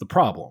that's the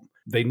problem.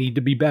 They need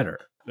to be better.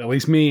 At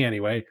least me,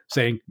 anyway,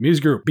 saying,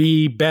 Muse Group,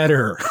 be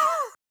better.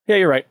 Yeah,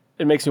 you're right.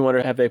 It makes me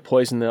wonder, have they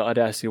poisoned the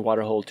Audacity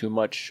waterhole too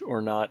much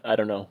or not? I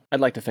don't know. I'd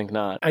like to think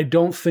not. I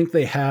don't think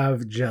they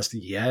have just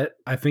yet.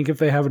 I think if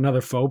they have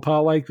another faux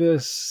pas like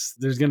this,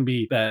 there's going to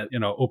be that,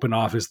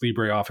 OpenOffice,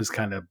 LibreOffice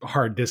kind of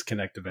hard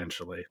disconnect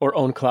eventually. Or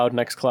OwnCloud,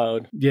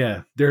 NextCloud.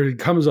 Yeah. There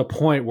comes a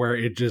point where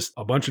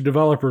a bunch of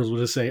developers will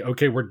just say,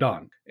 okay, we're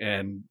done.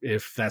 And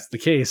if that's the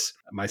case,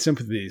 my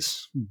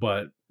sympathies,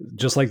 but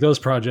Just like those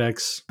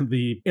projects,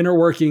 the inner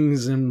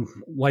workings and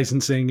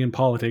licensing and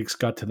politics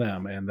got to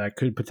them, and that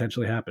could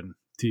potentially happen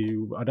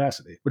to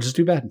Audacity, which is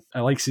too bad.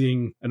 I like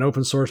seeing an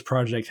open source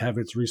project have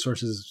its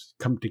resources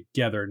come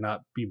together,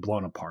 not be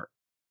blown apart.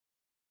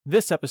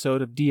 This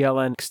episode of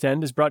DLN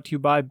Extend is brought to you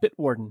by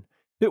Bitwarden.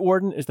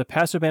 Bitwarden is the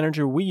password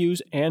manager we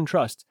use and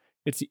trust.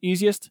 It's the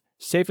easiest,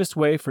 safest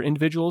way for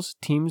individuals,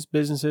 teams,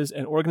 businesses,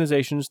 and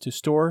organizations to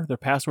store their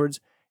passwords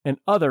and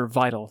other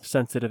vital,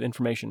 sensitive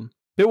information.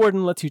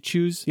 Bitwarden lets you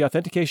choose the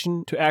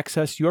authentication to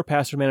access your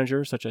password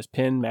manager, such as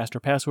PIN,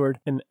 master password,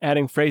 and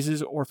adding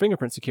phrases or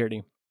fingerprint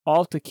security,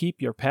 all to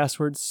keep your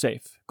passwords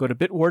safe. Go to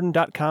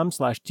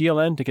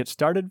bitwarden.com/DLN to get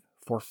started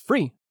for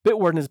free.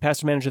 Bitwarden is a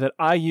password manager that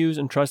I use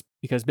and trust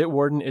because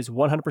Bitwarden is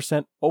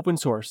 100% open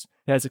source.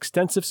 It has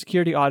extensive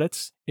security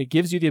audits. It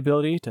gives you the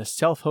ability to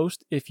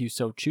self-host if you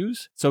so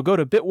choose. So go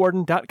to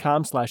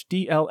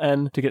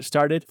bitwarden.com/DLN to get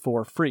started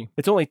for free.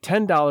 It's only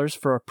 $10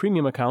 for a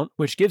premium account,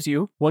 which gives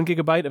you 1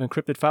 gigabyte of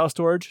encrypted file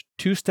storage,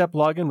 2-step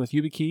login with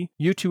YubiKey,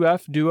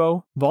 U2F,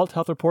 Duo, Vault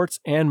Health Reports,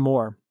 and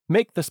more.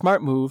 Make the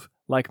smart move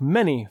like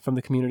many from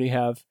the community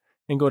have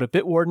and go to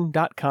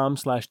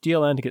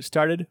bitwarden.com/DLN to get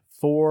started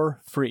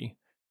for free.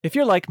 If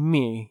you're like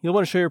me, you'll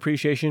want to show your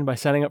appreciation by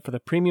signing up for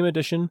the Premium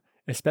Edition,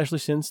 especially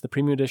since the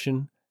Premium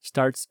Edition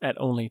starts at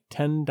only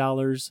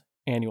 $10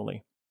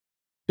 annually.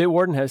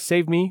 Bitwarden has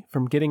saved me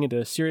from getting into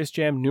a serious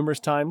jam numerous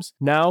times.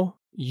 Now,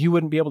 you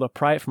wouldn't be able to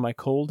pry it from my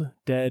cold,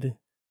 dead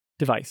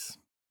device.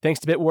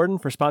 Thanks to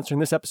Bitwarden for sponsoring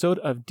this episode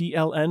of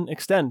DLN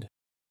Extend.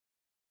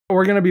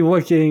 We're going to be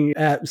looking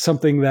at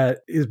something that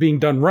is being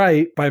done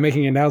right by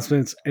making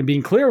announcements and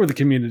being clear with the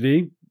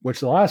community, which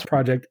the last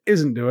project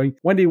isn't doing.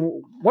 Wendy,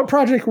 what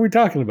project are we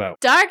talking about?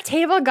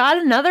 Darktable got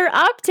another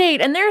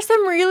update, and there's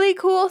some really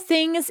cool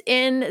things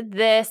in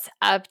this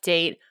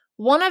update.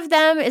 One of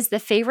them is the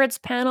favorites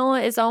panel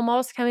is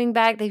almost coming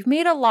back. They've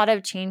made a lot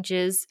of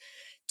changes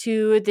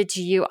to the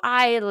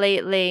GUI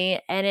lately,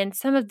 and in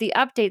some of the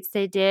updates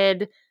they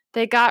did,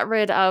 they got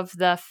rid of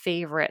the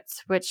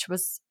favorites, which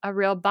was a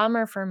real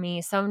bummer for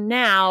me. So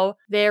now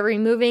they're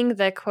removing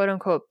the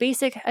quote-unquote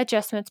basic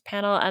adjustments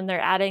panel, and they're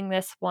adding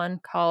this one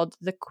called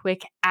the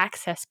quick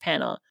access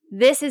panel.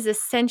 This is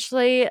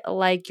essentially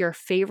like your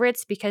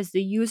favorites because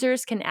the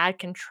users can add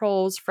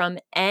controls from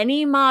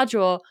any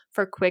module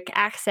for quick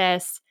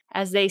access,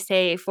 as they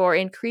say, for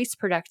increased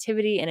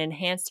productivity and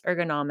enhanced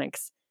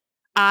ergonomics.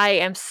 I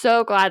am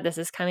so glad this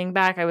is coming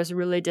back. I was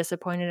really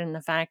disappointed in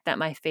the fact that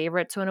my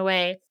favorites went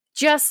away.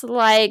 Just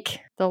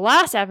like the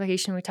last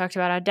application we talked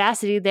about,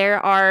 Audacity,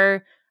 there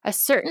are a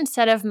certain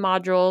set of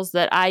modules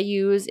that I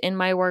use in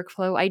my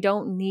workflow. I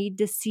don't need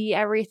to see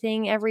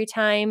everything every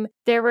time.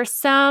 There were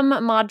some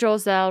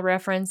modules that I'll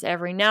reference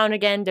every now and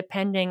again,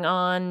 depending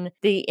on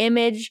the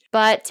image.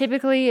 But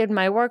typically in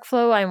my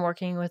workflow, I'm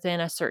working within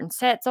a certain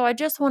set. So I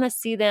just want to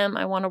see them.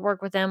 I want to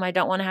work with them. I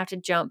don't want to have to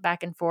jump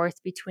back and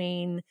forth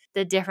between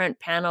the different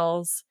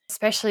panels,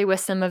 especially with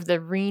some of the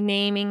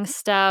renaming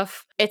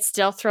stuff. It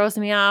still throws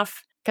me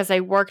off, because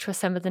I worked with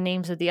some of the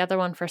names of the other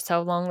one for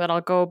so long that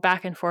I'll go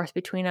back and forth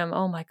between them.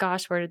 Oh my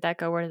gosh, where did that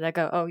go? Where did that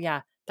go? Oh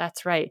yeah,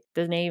 that's right.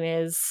 The name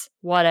is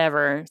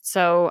whatever.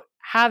 So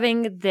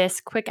having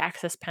this quick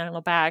access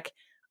panel back,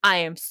 I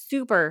am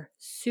super,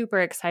 super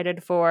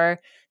excited for.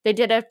 They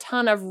did a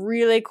ton of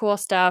really cool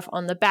stuff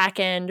on the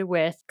back end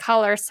with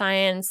color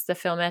science, the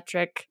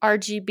Filmetric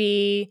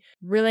RGB,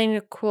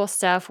 really cool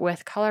stuff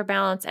with color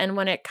balance. And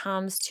when it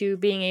comes to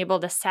being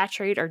able to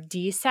saturate or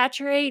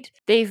desaturate,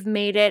 they've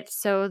made it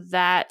so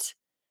that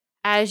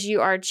as you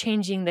are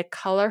changing the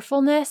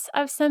colorfulness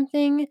of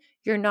something,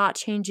 you're not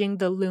changing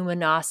the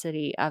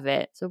luminosity of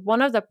it. So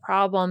one of the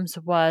problems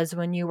was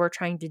when you were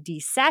trying to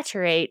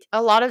desaturate,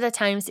 a lot of the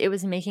times it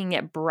was making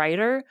it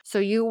brighter. So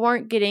you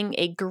weren't getting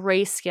a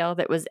grayscale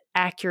that was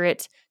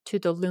accurate to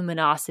the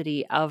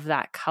luminosity of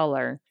that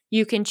color.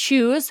 You can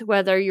choose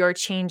whether you're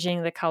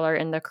changing the color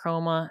in the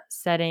chroma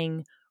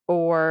setting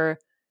or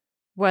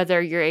whether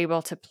you're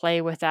able to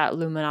play with that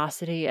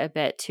luminosity a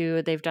bit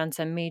too. They've done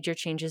some major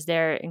changes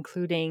there,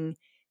 including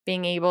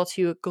being able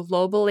to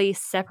globally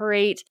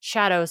separate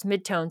shadows,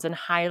 midtones, and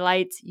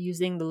highlights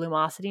using the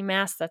Lumosity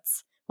mask.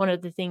 That's one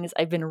of the things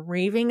I've been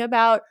raving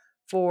about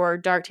for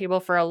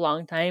Darktable for a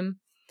long time.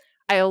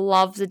 I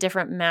love the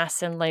different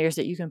masks and layers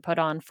that you can put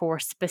on for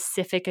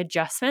specific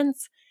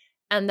adjustments,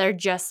 and they're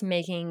just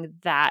making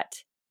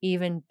that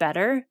even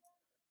better.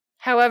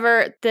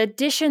 However, the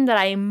addition that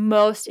I'm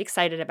most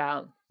excited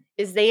about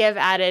is they have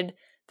added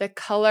the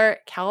color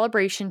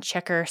calibration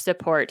checker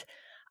support.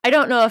 I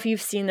don't know if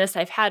you've seen this.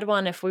 I've had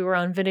one. If we were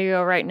on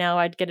video right now,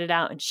 I'd get it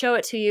out and show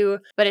it to you.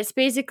 But it's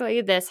basically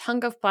this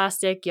hunk of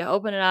plastic. You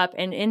open it up,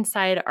 and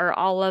inside are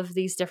all of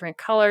these different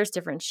colors,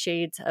 different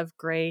shades of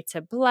gray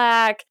to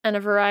black, and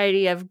a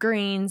variety of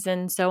greens,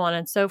 and so on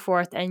and so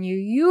forth. And you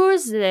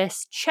use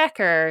this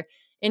checker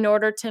in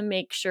order to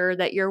make sure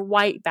that your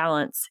white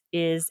balance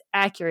is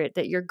accurate,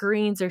 that your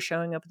greens are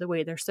showing up the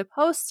way they're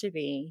supposed to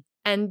be.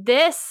 And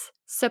this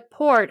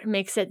support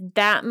makes it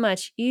that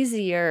much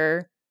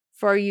easier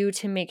for you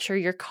to make sure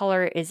your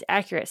color is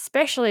accurate,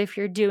 especially if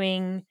you're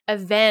doing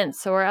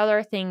events or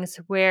other things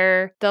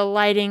where the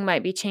lighting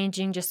might be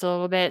changing just a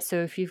little bit. So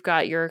if you've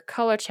got your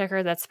color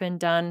checker that's been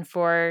done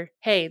for,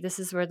 hey, this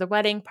is where the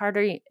wedding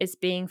party is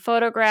being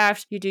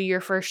photographed, you do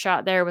your first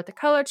shot there with the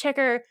color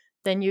checker,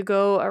 then you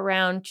go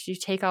around, you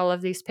take all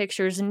of these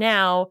pictures.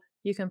 Now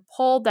you can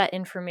pull that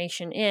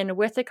information in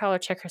with the color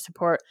checker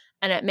support,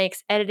 and it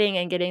makes editing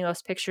and getting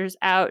those pictures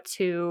out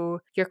to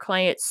your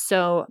client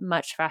so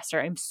much faster.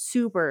 I'm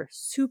super,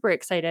 super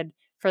excited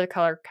for the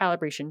color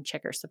calibration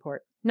checker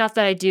support. Not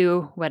that I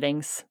do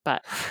weddings,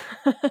 but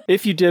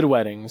If you did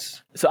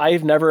weddings, so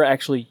I've never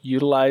actually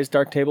utilized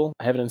Darktable.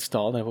 I have it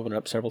installed. I've opened it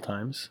up several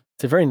times.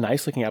 It's a very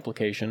nice looking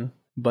application,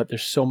 but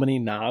there's so many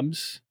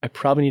knobs. I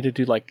probably need to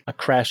do like a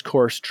crash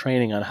course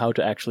training on how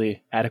to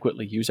actually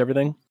adequately use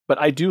everything. But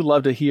I do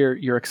love to hear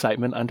your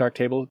excitement on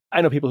Darktable.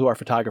 I know people who are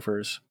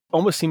photographers.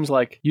 Almost seems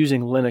like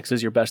using Linux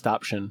is your best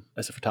option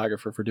as a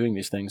photographer for doing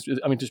these things.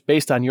 I mean, just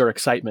based on your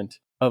excitement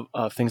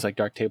of things like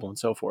Darktable and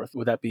so forth.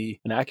 Would that be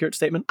an accurate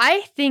statement?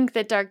 I think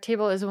that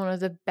Darktable is one of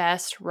the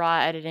best raw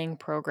editing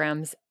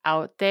programs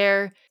out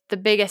there. The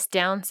biggest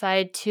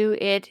downside to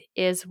it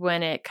is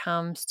when it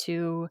comes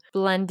to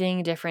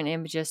blending different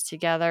images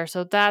together.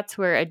 So that's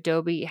where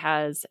Adobe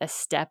has a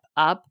step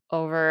up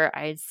over,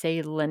 I'd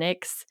say,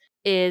 Linux.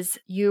 Is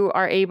you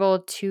are able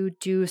to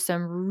do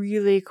some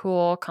really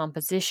cool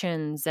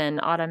compositions and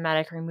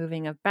automatic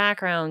removing of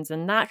backgrounds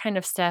and that kind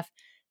of stuff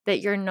that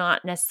you're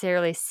not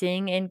necessarily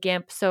seeing in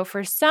GIMP. So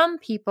for some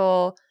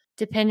people,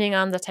 depending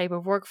on the type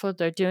of workflow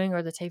they're doing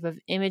or the type of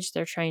image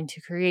they're trying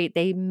to create,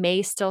 they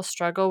may still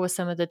struggle with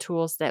some of the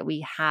tools that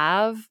we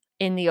have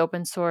in the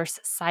open source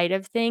side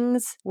of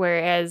things,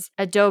 whereas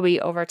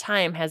Adobe over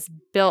time has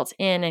built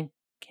in and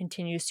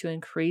continues to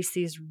increase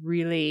these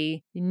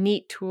really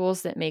neat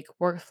tools that make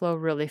workflow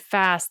really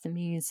fast. It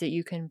means that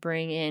you can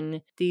bring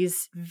in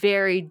these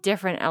very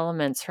different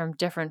elements from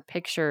different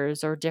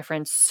pictures or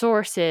different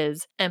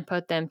sources and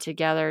put them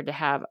together to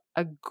have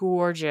a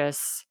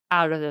gorgeous,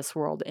 out of this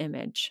world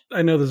image.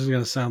 I know this is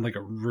going to sound like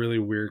a really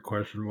weird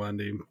question,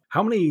 Wendy.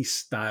 How many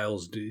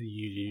styles do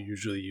you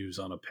usually use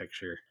on a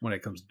picture when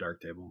it comes to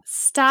Darktable?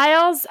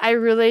 Styles, I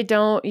really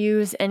don't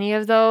use any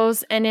of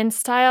those. And in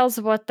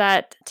styles, what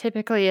that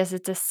typically is,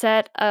 it's a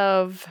set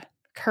of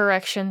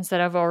corrections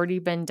that have already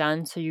been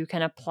done. So you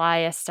can apply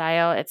a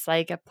style. It's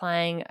like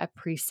applying a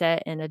preset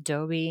in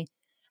Adobe.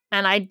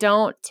 And I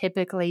don't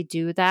typically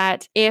do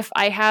that. If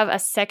I have a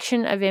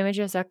section of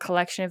images, a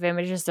collection of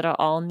images that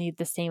all need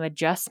the same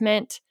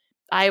adjustment,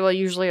 I will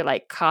usually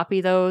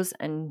copy those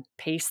and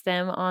paste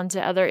them onto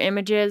other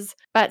images.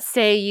 But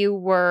say you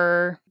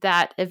were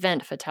that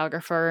event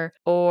photographer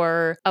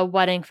or a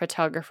wedding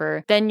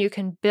photographer, then you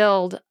can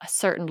build a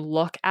certain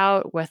look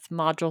out with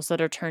modules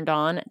that are turned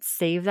on,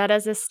 save that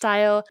as a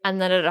style,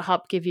 and then it'll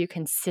help give you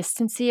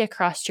consistency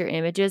across your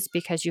images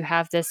because you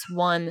have this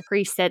one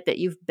preset that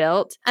you've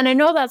built. And I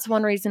know that's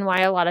one reason why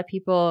a lot of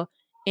people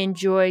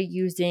enjoy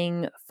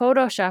using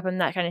Photoshop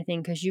and that kind of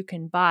thing, because you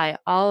can buy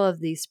all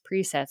of these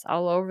presets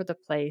all over the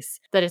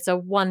place, that it's a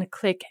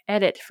one-click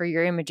edit for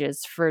your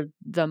images for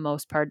the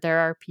most part. There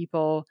are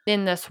people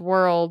in this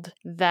world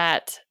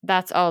that's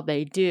all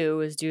they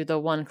do is do the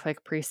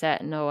one-click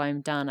preset. No,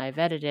 I'm done. I've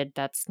edited.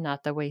 That's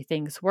not the way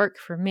things work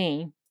for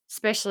me.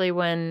 Especially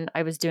when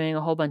I was doing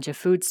a whole bunch of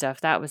food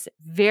stuff. That was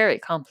very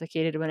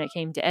complicated when it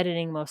came to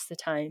editing most of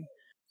the time.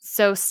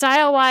 So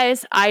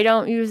style-wise, I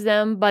don't use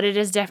them, but it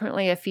is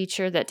definitely a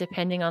feature that,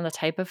 depending on the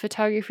type of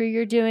photography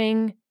you're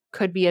doing,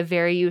 could be a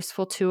very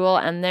useful tool.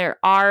 And there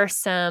are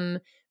some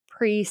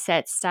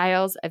preset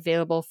styles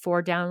available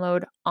for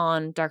download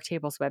on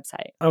Darktable's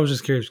website. I was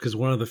just curious because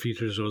one of the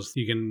features was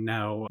you can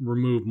now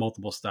remove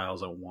multiple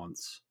styles at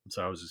once.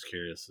 So I was just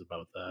curious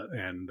about that.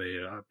 And they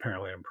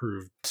apparently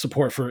improved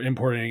support for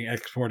importing and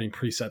exporting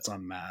presets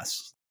en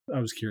masse. I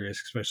was curious,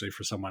 especially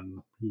for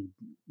someone who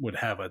would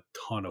have a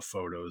ton of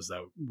photos.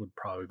 That would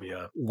probably be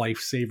a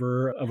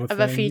lifesaver of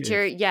a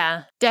feature.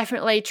 Yeah,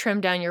 definitely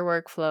trim down your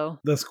workflow.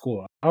 That's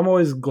cool. I'm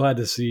always glad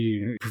to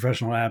see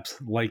professional apps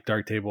like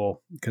Darktable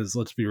because,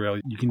 let's be real,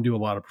 you can do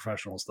a lot of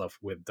professional stuff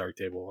with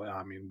Darktable.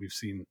 I mean, we've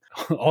seen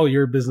all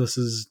your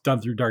businesses done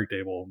through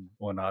Darktable and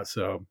whatnot,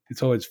 so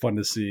it's always fun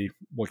to see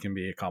what can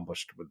be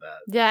accomplished with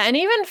that. Yeah, and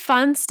even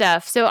fun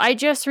stuff. So I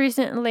just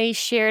recently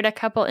shared a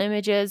couple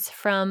images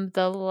from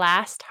the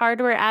last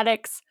Hardware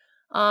Addicts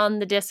on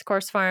the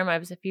Discourse Farm. I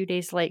was a few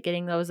days late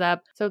getting those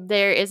up. So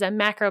there is a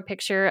macro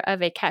picture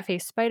of a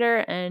cat-faced spider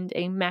and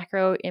a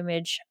macro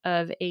image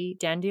of a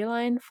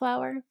dandelion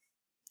flower.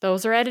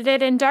 Those are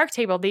edited in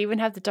Darktable. They even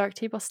have the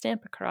Darktable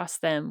stamp across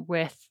them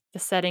with the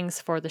settings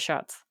for the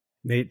shots.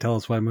 Nate, tell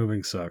us why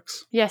moving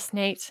sucks. Yes,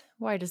 Nate.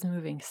 Why does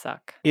moving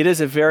suck? It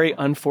is a very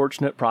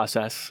unfortunate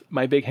process.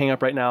 My big hang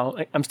up right now,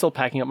 I'm still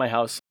packing up my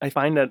house. I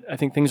find that I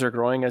think things are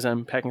growing as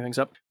I'm packing things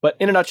up. But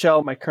in a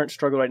nutshell, my current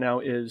struggle right now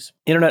is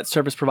internet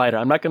service provider.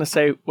 I'm not going to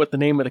say what the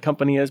name of the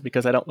company is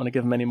because I don't want to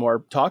give them any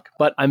more talk.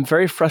 But I'm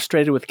very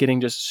frustrated with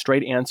getting just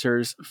straight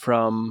answers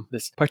from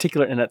this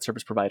particular internet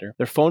service provider.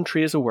 Their phone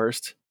tree is the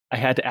worst. I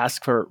had to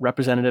ask for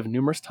representative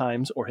numerous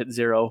times or hit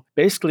 0,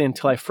 basically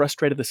until I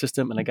frustrated the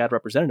system and I got a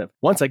representative.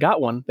 Once I got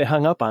one, they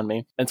hung up on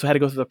me. And so I had to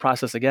go through the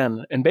process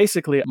again. And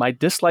basically, my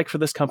dislike for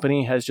this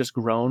company has just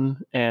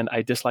grown, and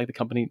I dislike the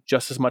company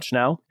just as much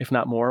now, if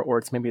not more,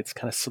 or maybe it's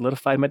kind of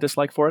solidified my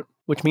dislike for it,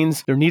 which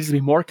means there needs to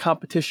be more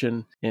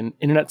competition in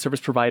internet service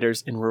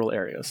providers in rural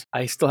areas.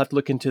 I still have to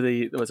look into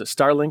was it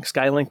Starlink,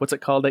 Skylink, what's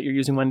it called that you're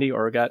using, Wendy,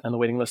 or got on the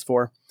waiting list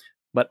for?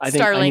 But I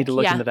think I need to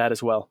look into that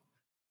as well.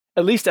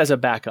 At least as a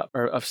backup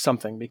or of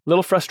something. A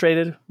little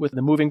frustrated with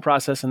the moving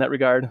process in that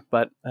regard,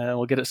 but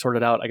we'll get it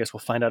sorted out. I guess we'll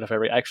find out if I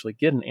actually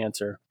get an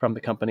answer from the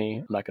company.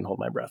 I'm not going to hold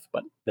my breath,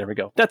 but there we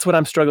go. That's what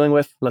I'm struggling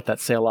with. Let that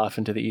sail off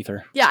into the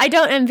ether. Yeah, I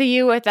don't envy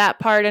you with that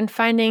part and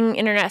finding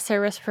internet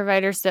service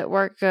providers that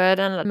work good,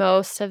 and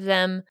most of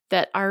them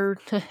that are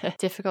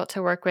difficult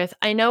to work with.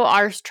 I know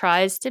ours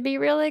tries to be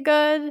really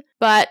good,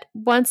 but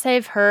once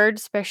they've heard,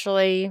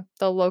 especially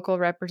the local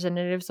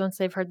representatives, once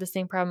they've heard the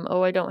same problem,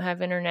 oh, I don't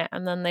have internet,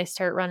 and then they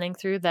start running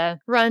through the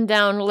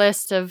rundown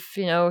list of,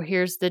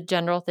 here's the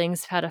general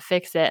things, how to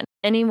fix it.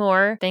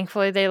 Anymore,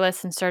 thankfully, they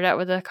listen. Start out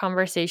with a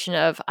conversation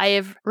of, I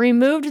have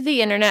removed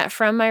the internet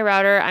from my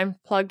router. I'm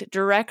plugged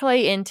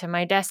directly into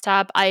my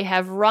desktop. I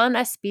have run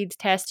a speed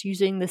test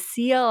using the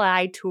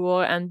CLI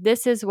tool, and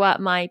this is what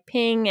my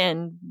ping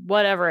and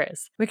whatever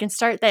is. We can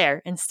start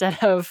there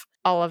instead of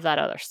all of that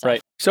other stuff.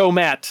 Right. So,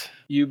 Matt,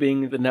 you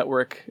being the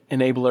network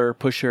enabler,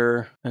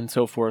 pusher, and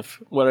so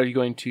forth, what are you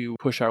going to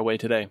push our way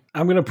today?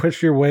 I'm going to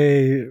push your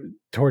way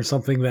towards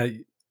something that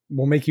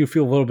will make you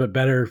feel a little bit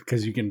better,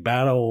 because you can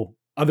battle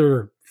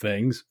other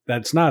things.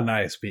 That's not an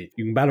ISP.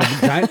 You can battle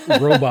giant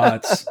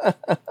robots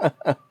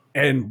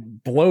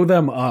and blow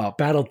them up.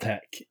 BattleTech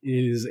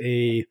is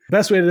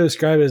best way to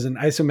describe it is an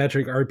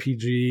isometric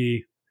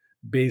RPG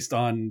based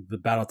on the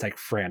BattleTech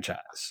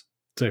franchise.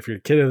 So if you're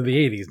a kid of the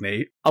 80s,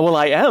 Nate. Oh, well,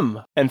 I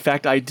am. In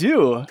fact, I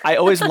do. I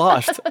always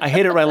lost. I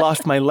hate it when I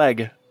lost my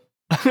leg.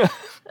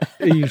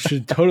 You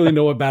should totally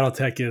know what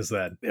BattleTech is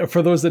then.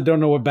 For those that don't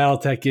know what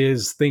BattleTech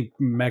is, think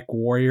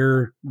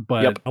MechWarrior,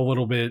 but a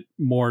little bit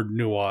more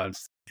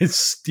nuanced. It's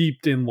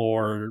steeped in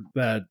lore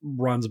that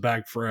runs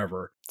back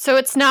forever. So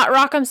it's not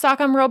Rock'em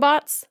Sock'em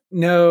Robots?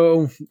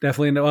 No,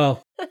 definitely no.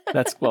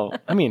 Well,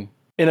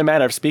 in a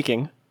manner of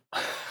speaking.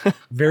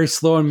 Very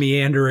slow and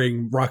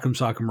meandering Rock'em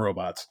Sock'em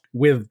robots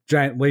with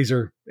giant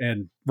laser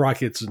and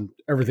rockets and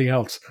everything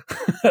else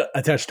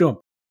attached to them.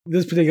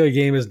 This particular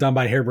game is done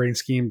by Harebrained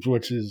Schemes,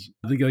 which is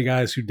the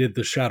guys who did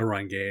the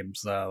Shadowrun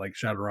games, like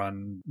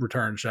Shadowrun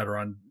Return,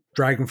 Shadowrun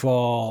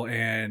Dragonfall,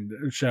 and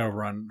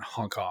Shadowrun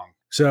Hong Kong.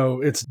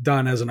 So it's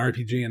done as an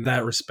RPG in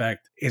that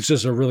respect. It's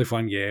just a really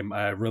fun game.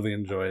 I really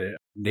enjoyed it.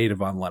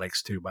 Native on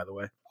Linux too, by the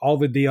way. All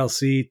the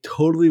DLC,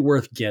 totally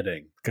worth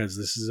getting, because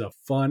this is a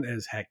fun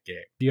as heck game.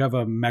 If you have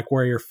a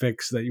MechWarrior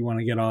fix that you want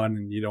to get on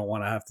and you don't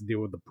want to have to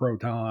deal with the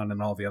Proton and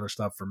all the other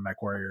stuff from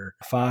MechWarrior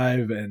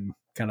 5 and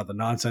kind of the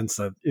nonsense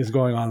that is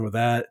going on with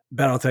that,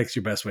 BattleTech's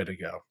your best way to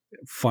go.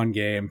 Fun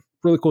game.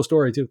 Really cool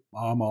story too.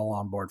 I'm all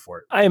on board for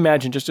it. I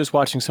imagine just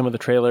watching some of the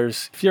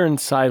trailers, if you're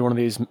inside one of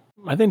these,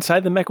 are they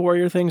inside the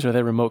MechWarrior things or are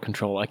they remote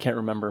control? I can't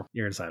remember.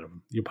 You're inside of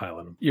them. You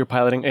pilot them. You're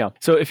piloting? Yeah.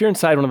 So if you're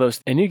inside one of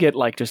those and you get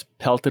just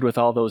pelted with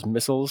all those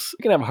missiles,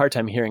 you can have a hard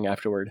time hearing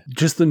afterward.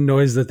 Just the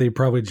noise that they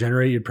probably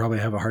generate, you'd probably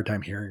have a hard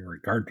time hearing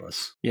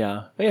regardless.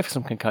 Yeah. They have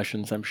some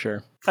concussions, I'm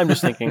sure. I'm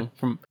just thinking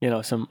from,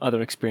 some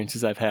other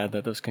experiences I've had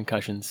that those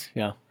concussions.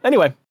 Yeah.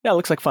 Anyway, yeah, it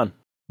looks like fun.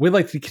 We'd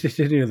like to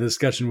continue the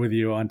discussion with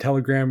you on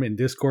Telegram and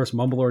Discourse,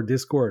 Mumble, or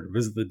Discord.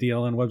 Visit the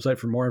DLN website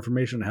for more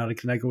information on how to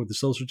connect with the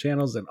social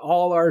channels and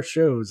all our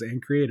shows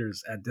and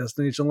creators at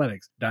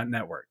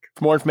destinationlinux.network.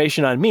 For more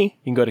information on me,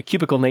 you can go to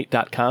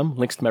cubiclenate.com.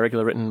 Links to my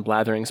regular written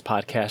blatherings,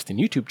 podcast, and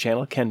YouTube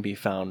channel can be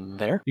found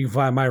there. You can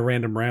find my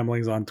random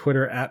ramblings on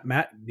Twitter at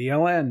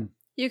MattDLN.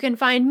 You can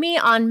find me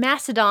on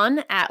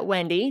Mastodon at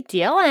Wendy,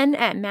 DLN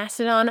at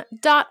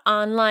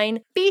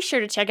mastodon.online. Be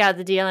sure to check out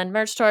the DLN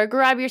merch store.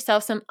 Grab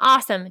yourself some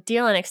awesome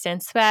DLN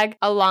Extend swag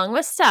along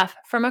with stuff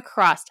from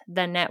across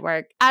the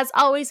network. As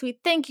always, we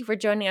thank you for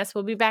joining us.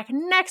 We'll be back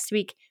next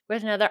week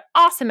with another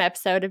awesome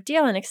episode of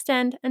DLN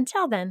Extend.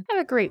 Until then, have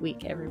a great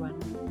week, everyone.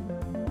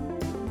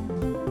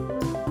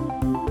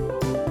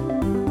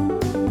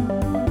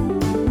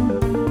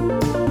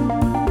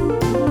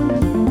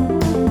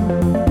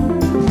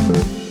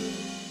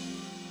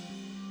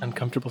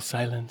 Uncomfortable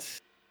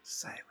silence.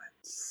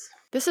 Silence.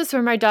 This is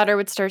where my daughter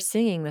would start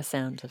singing the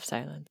sounds of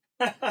silence.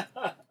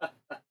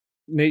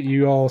 Nate,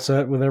 you all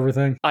set with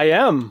everything? I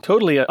am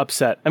totally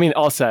upset.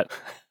 All set.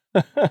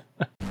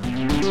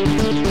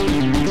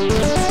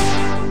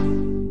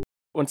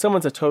 When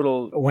someone's a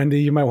total...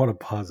 Wendy, you might want to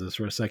pause this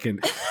for a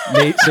second.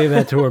 Nate, say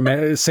that to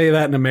her. Say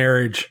that in a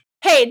marriage.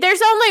 Hey,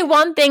 there's only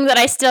one thing that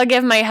I still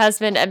give my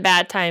husband a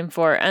bad time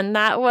for, and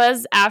that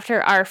was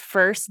after our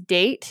first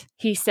date.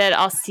 He said,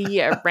 I'll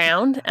see you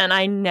around, and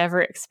I never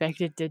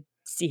expected to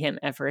see him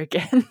ever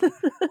again.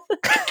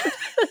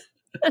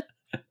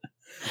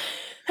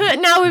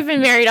 Now we've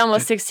been married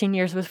almost 16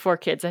 years with 4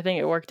 kids. I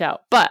think it worked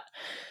out. But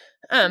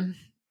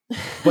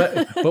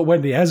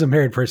Wendy, as a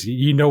married person,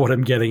 you know what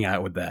I'm getting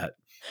at with that.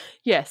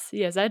 Yes,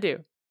 I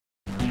do.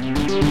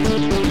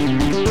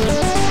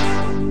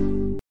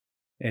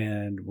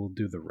 And we'll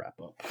do the wrap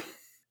up.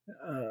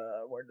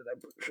 Where did I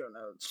put show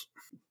notes?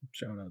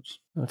 Show notes.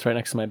 That's right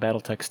next to my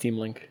BattleTech Steam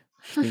link.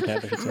 Steam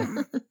tab, I should say.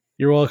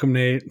 You're welcome,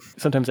 Nate.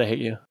 Sometimes I hate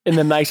you in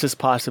the nicest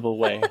possible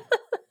way.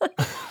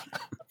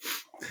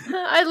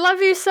 I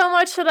love you so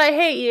much that I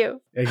hate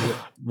you.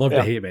 Love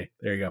to hate me.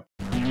 There you go.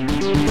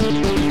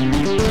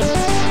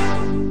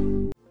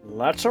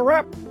 That's a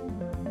wrap.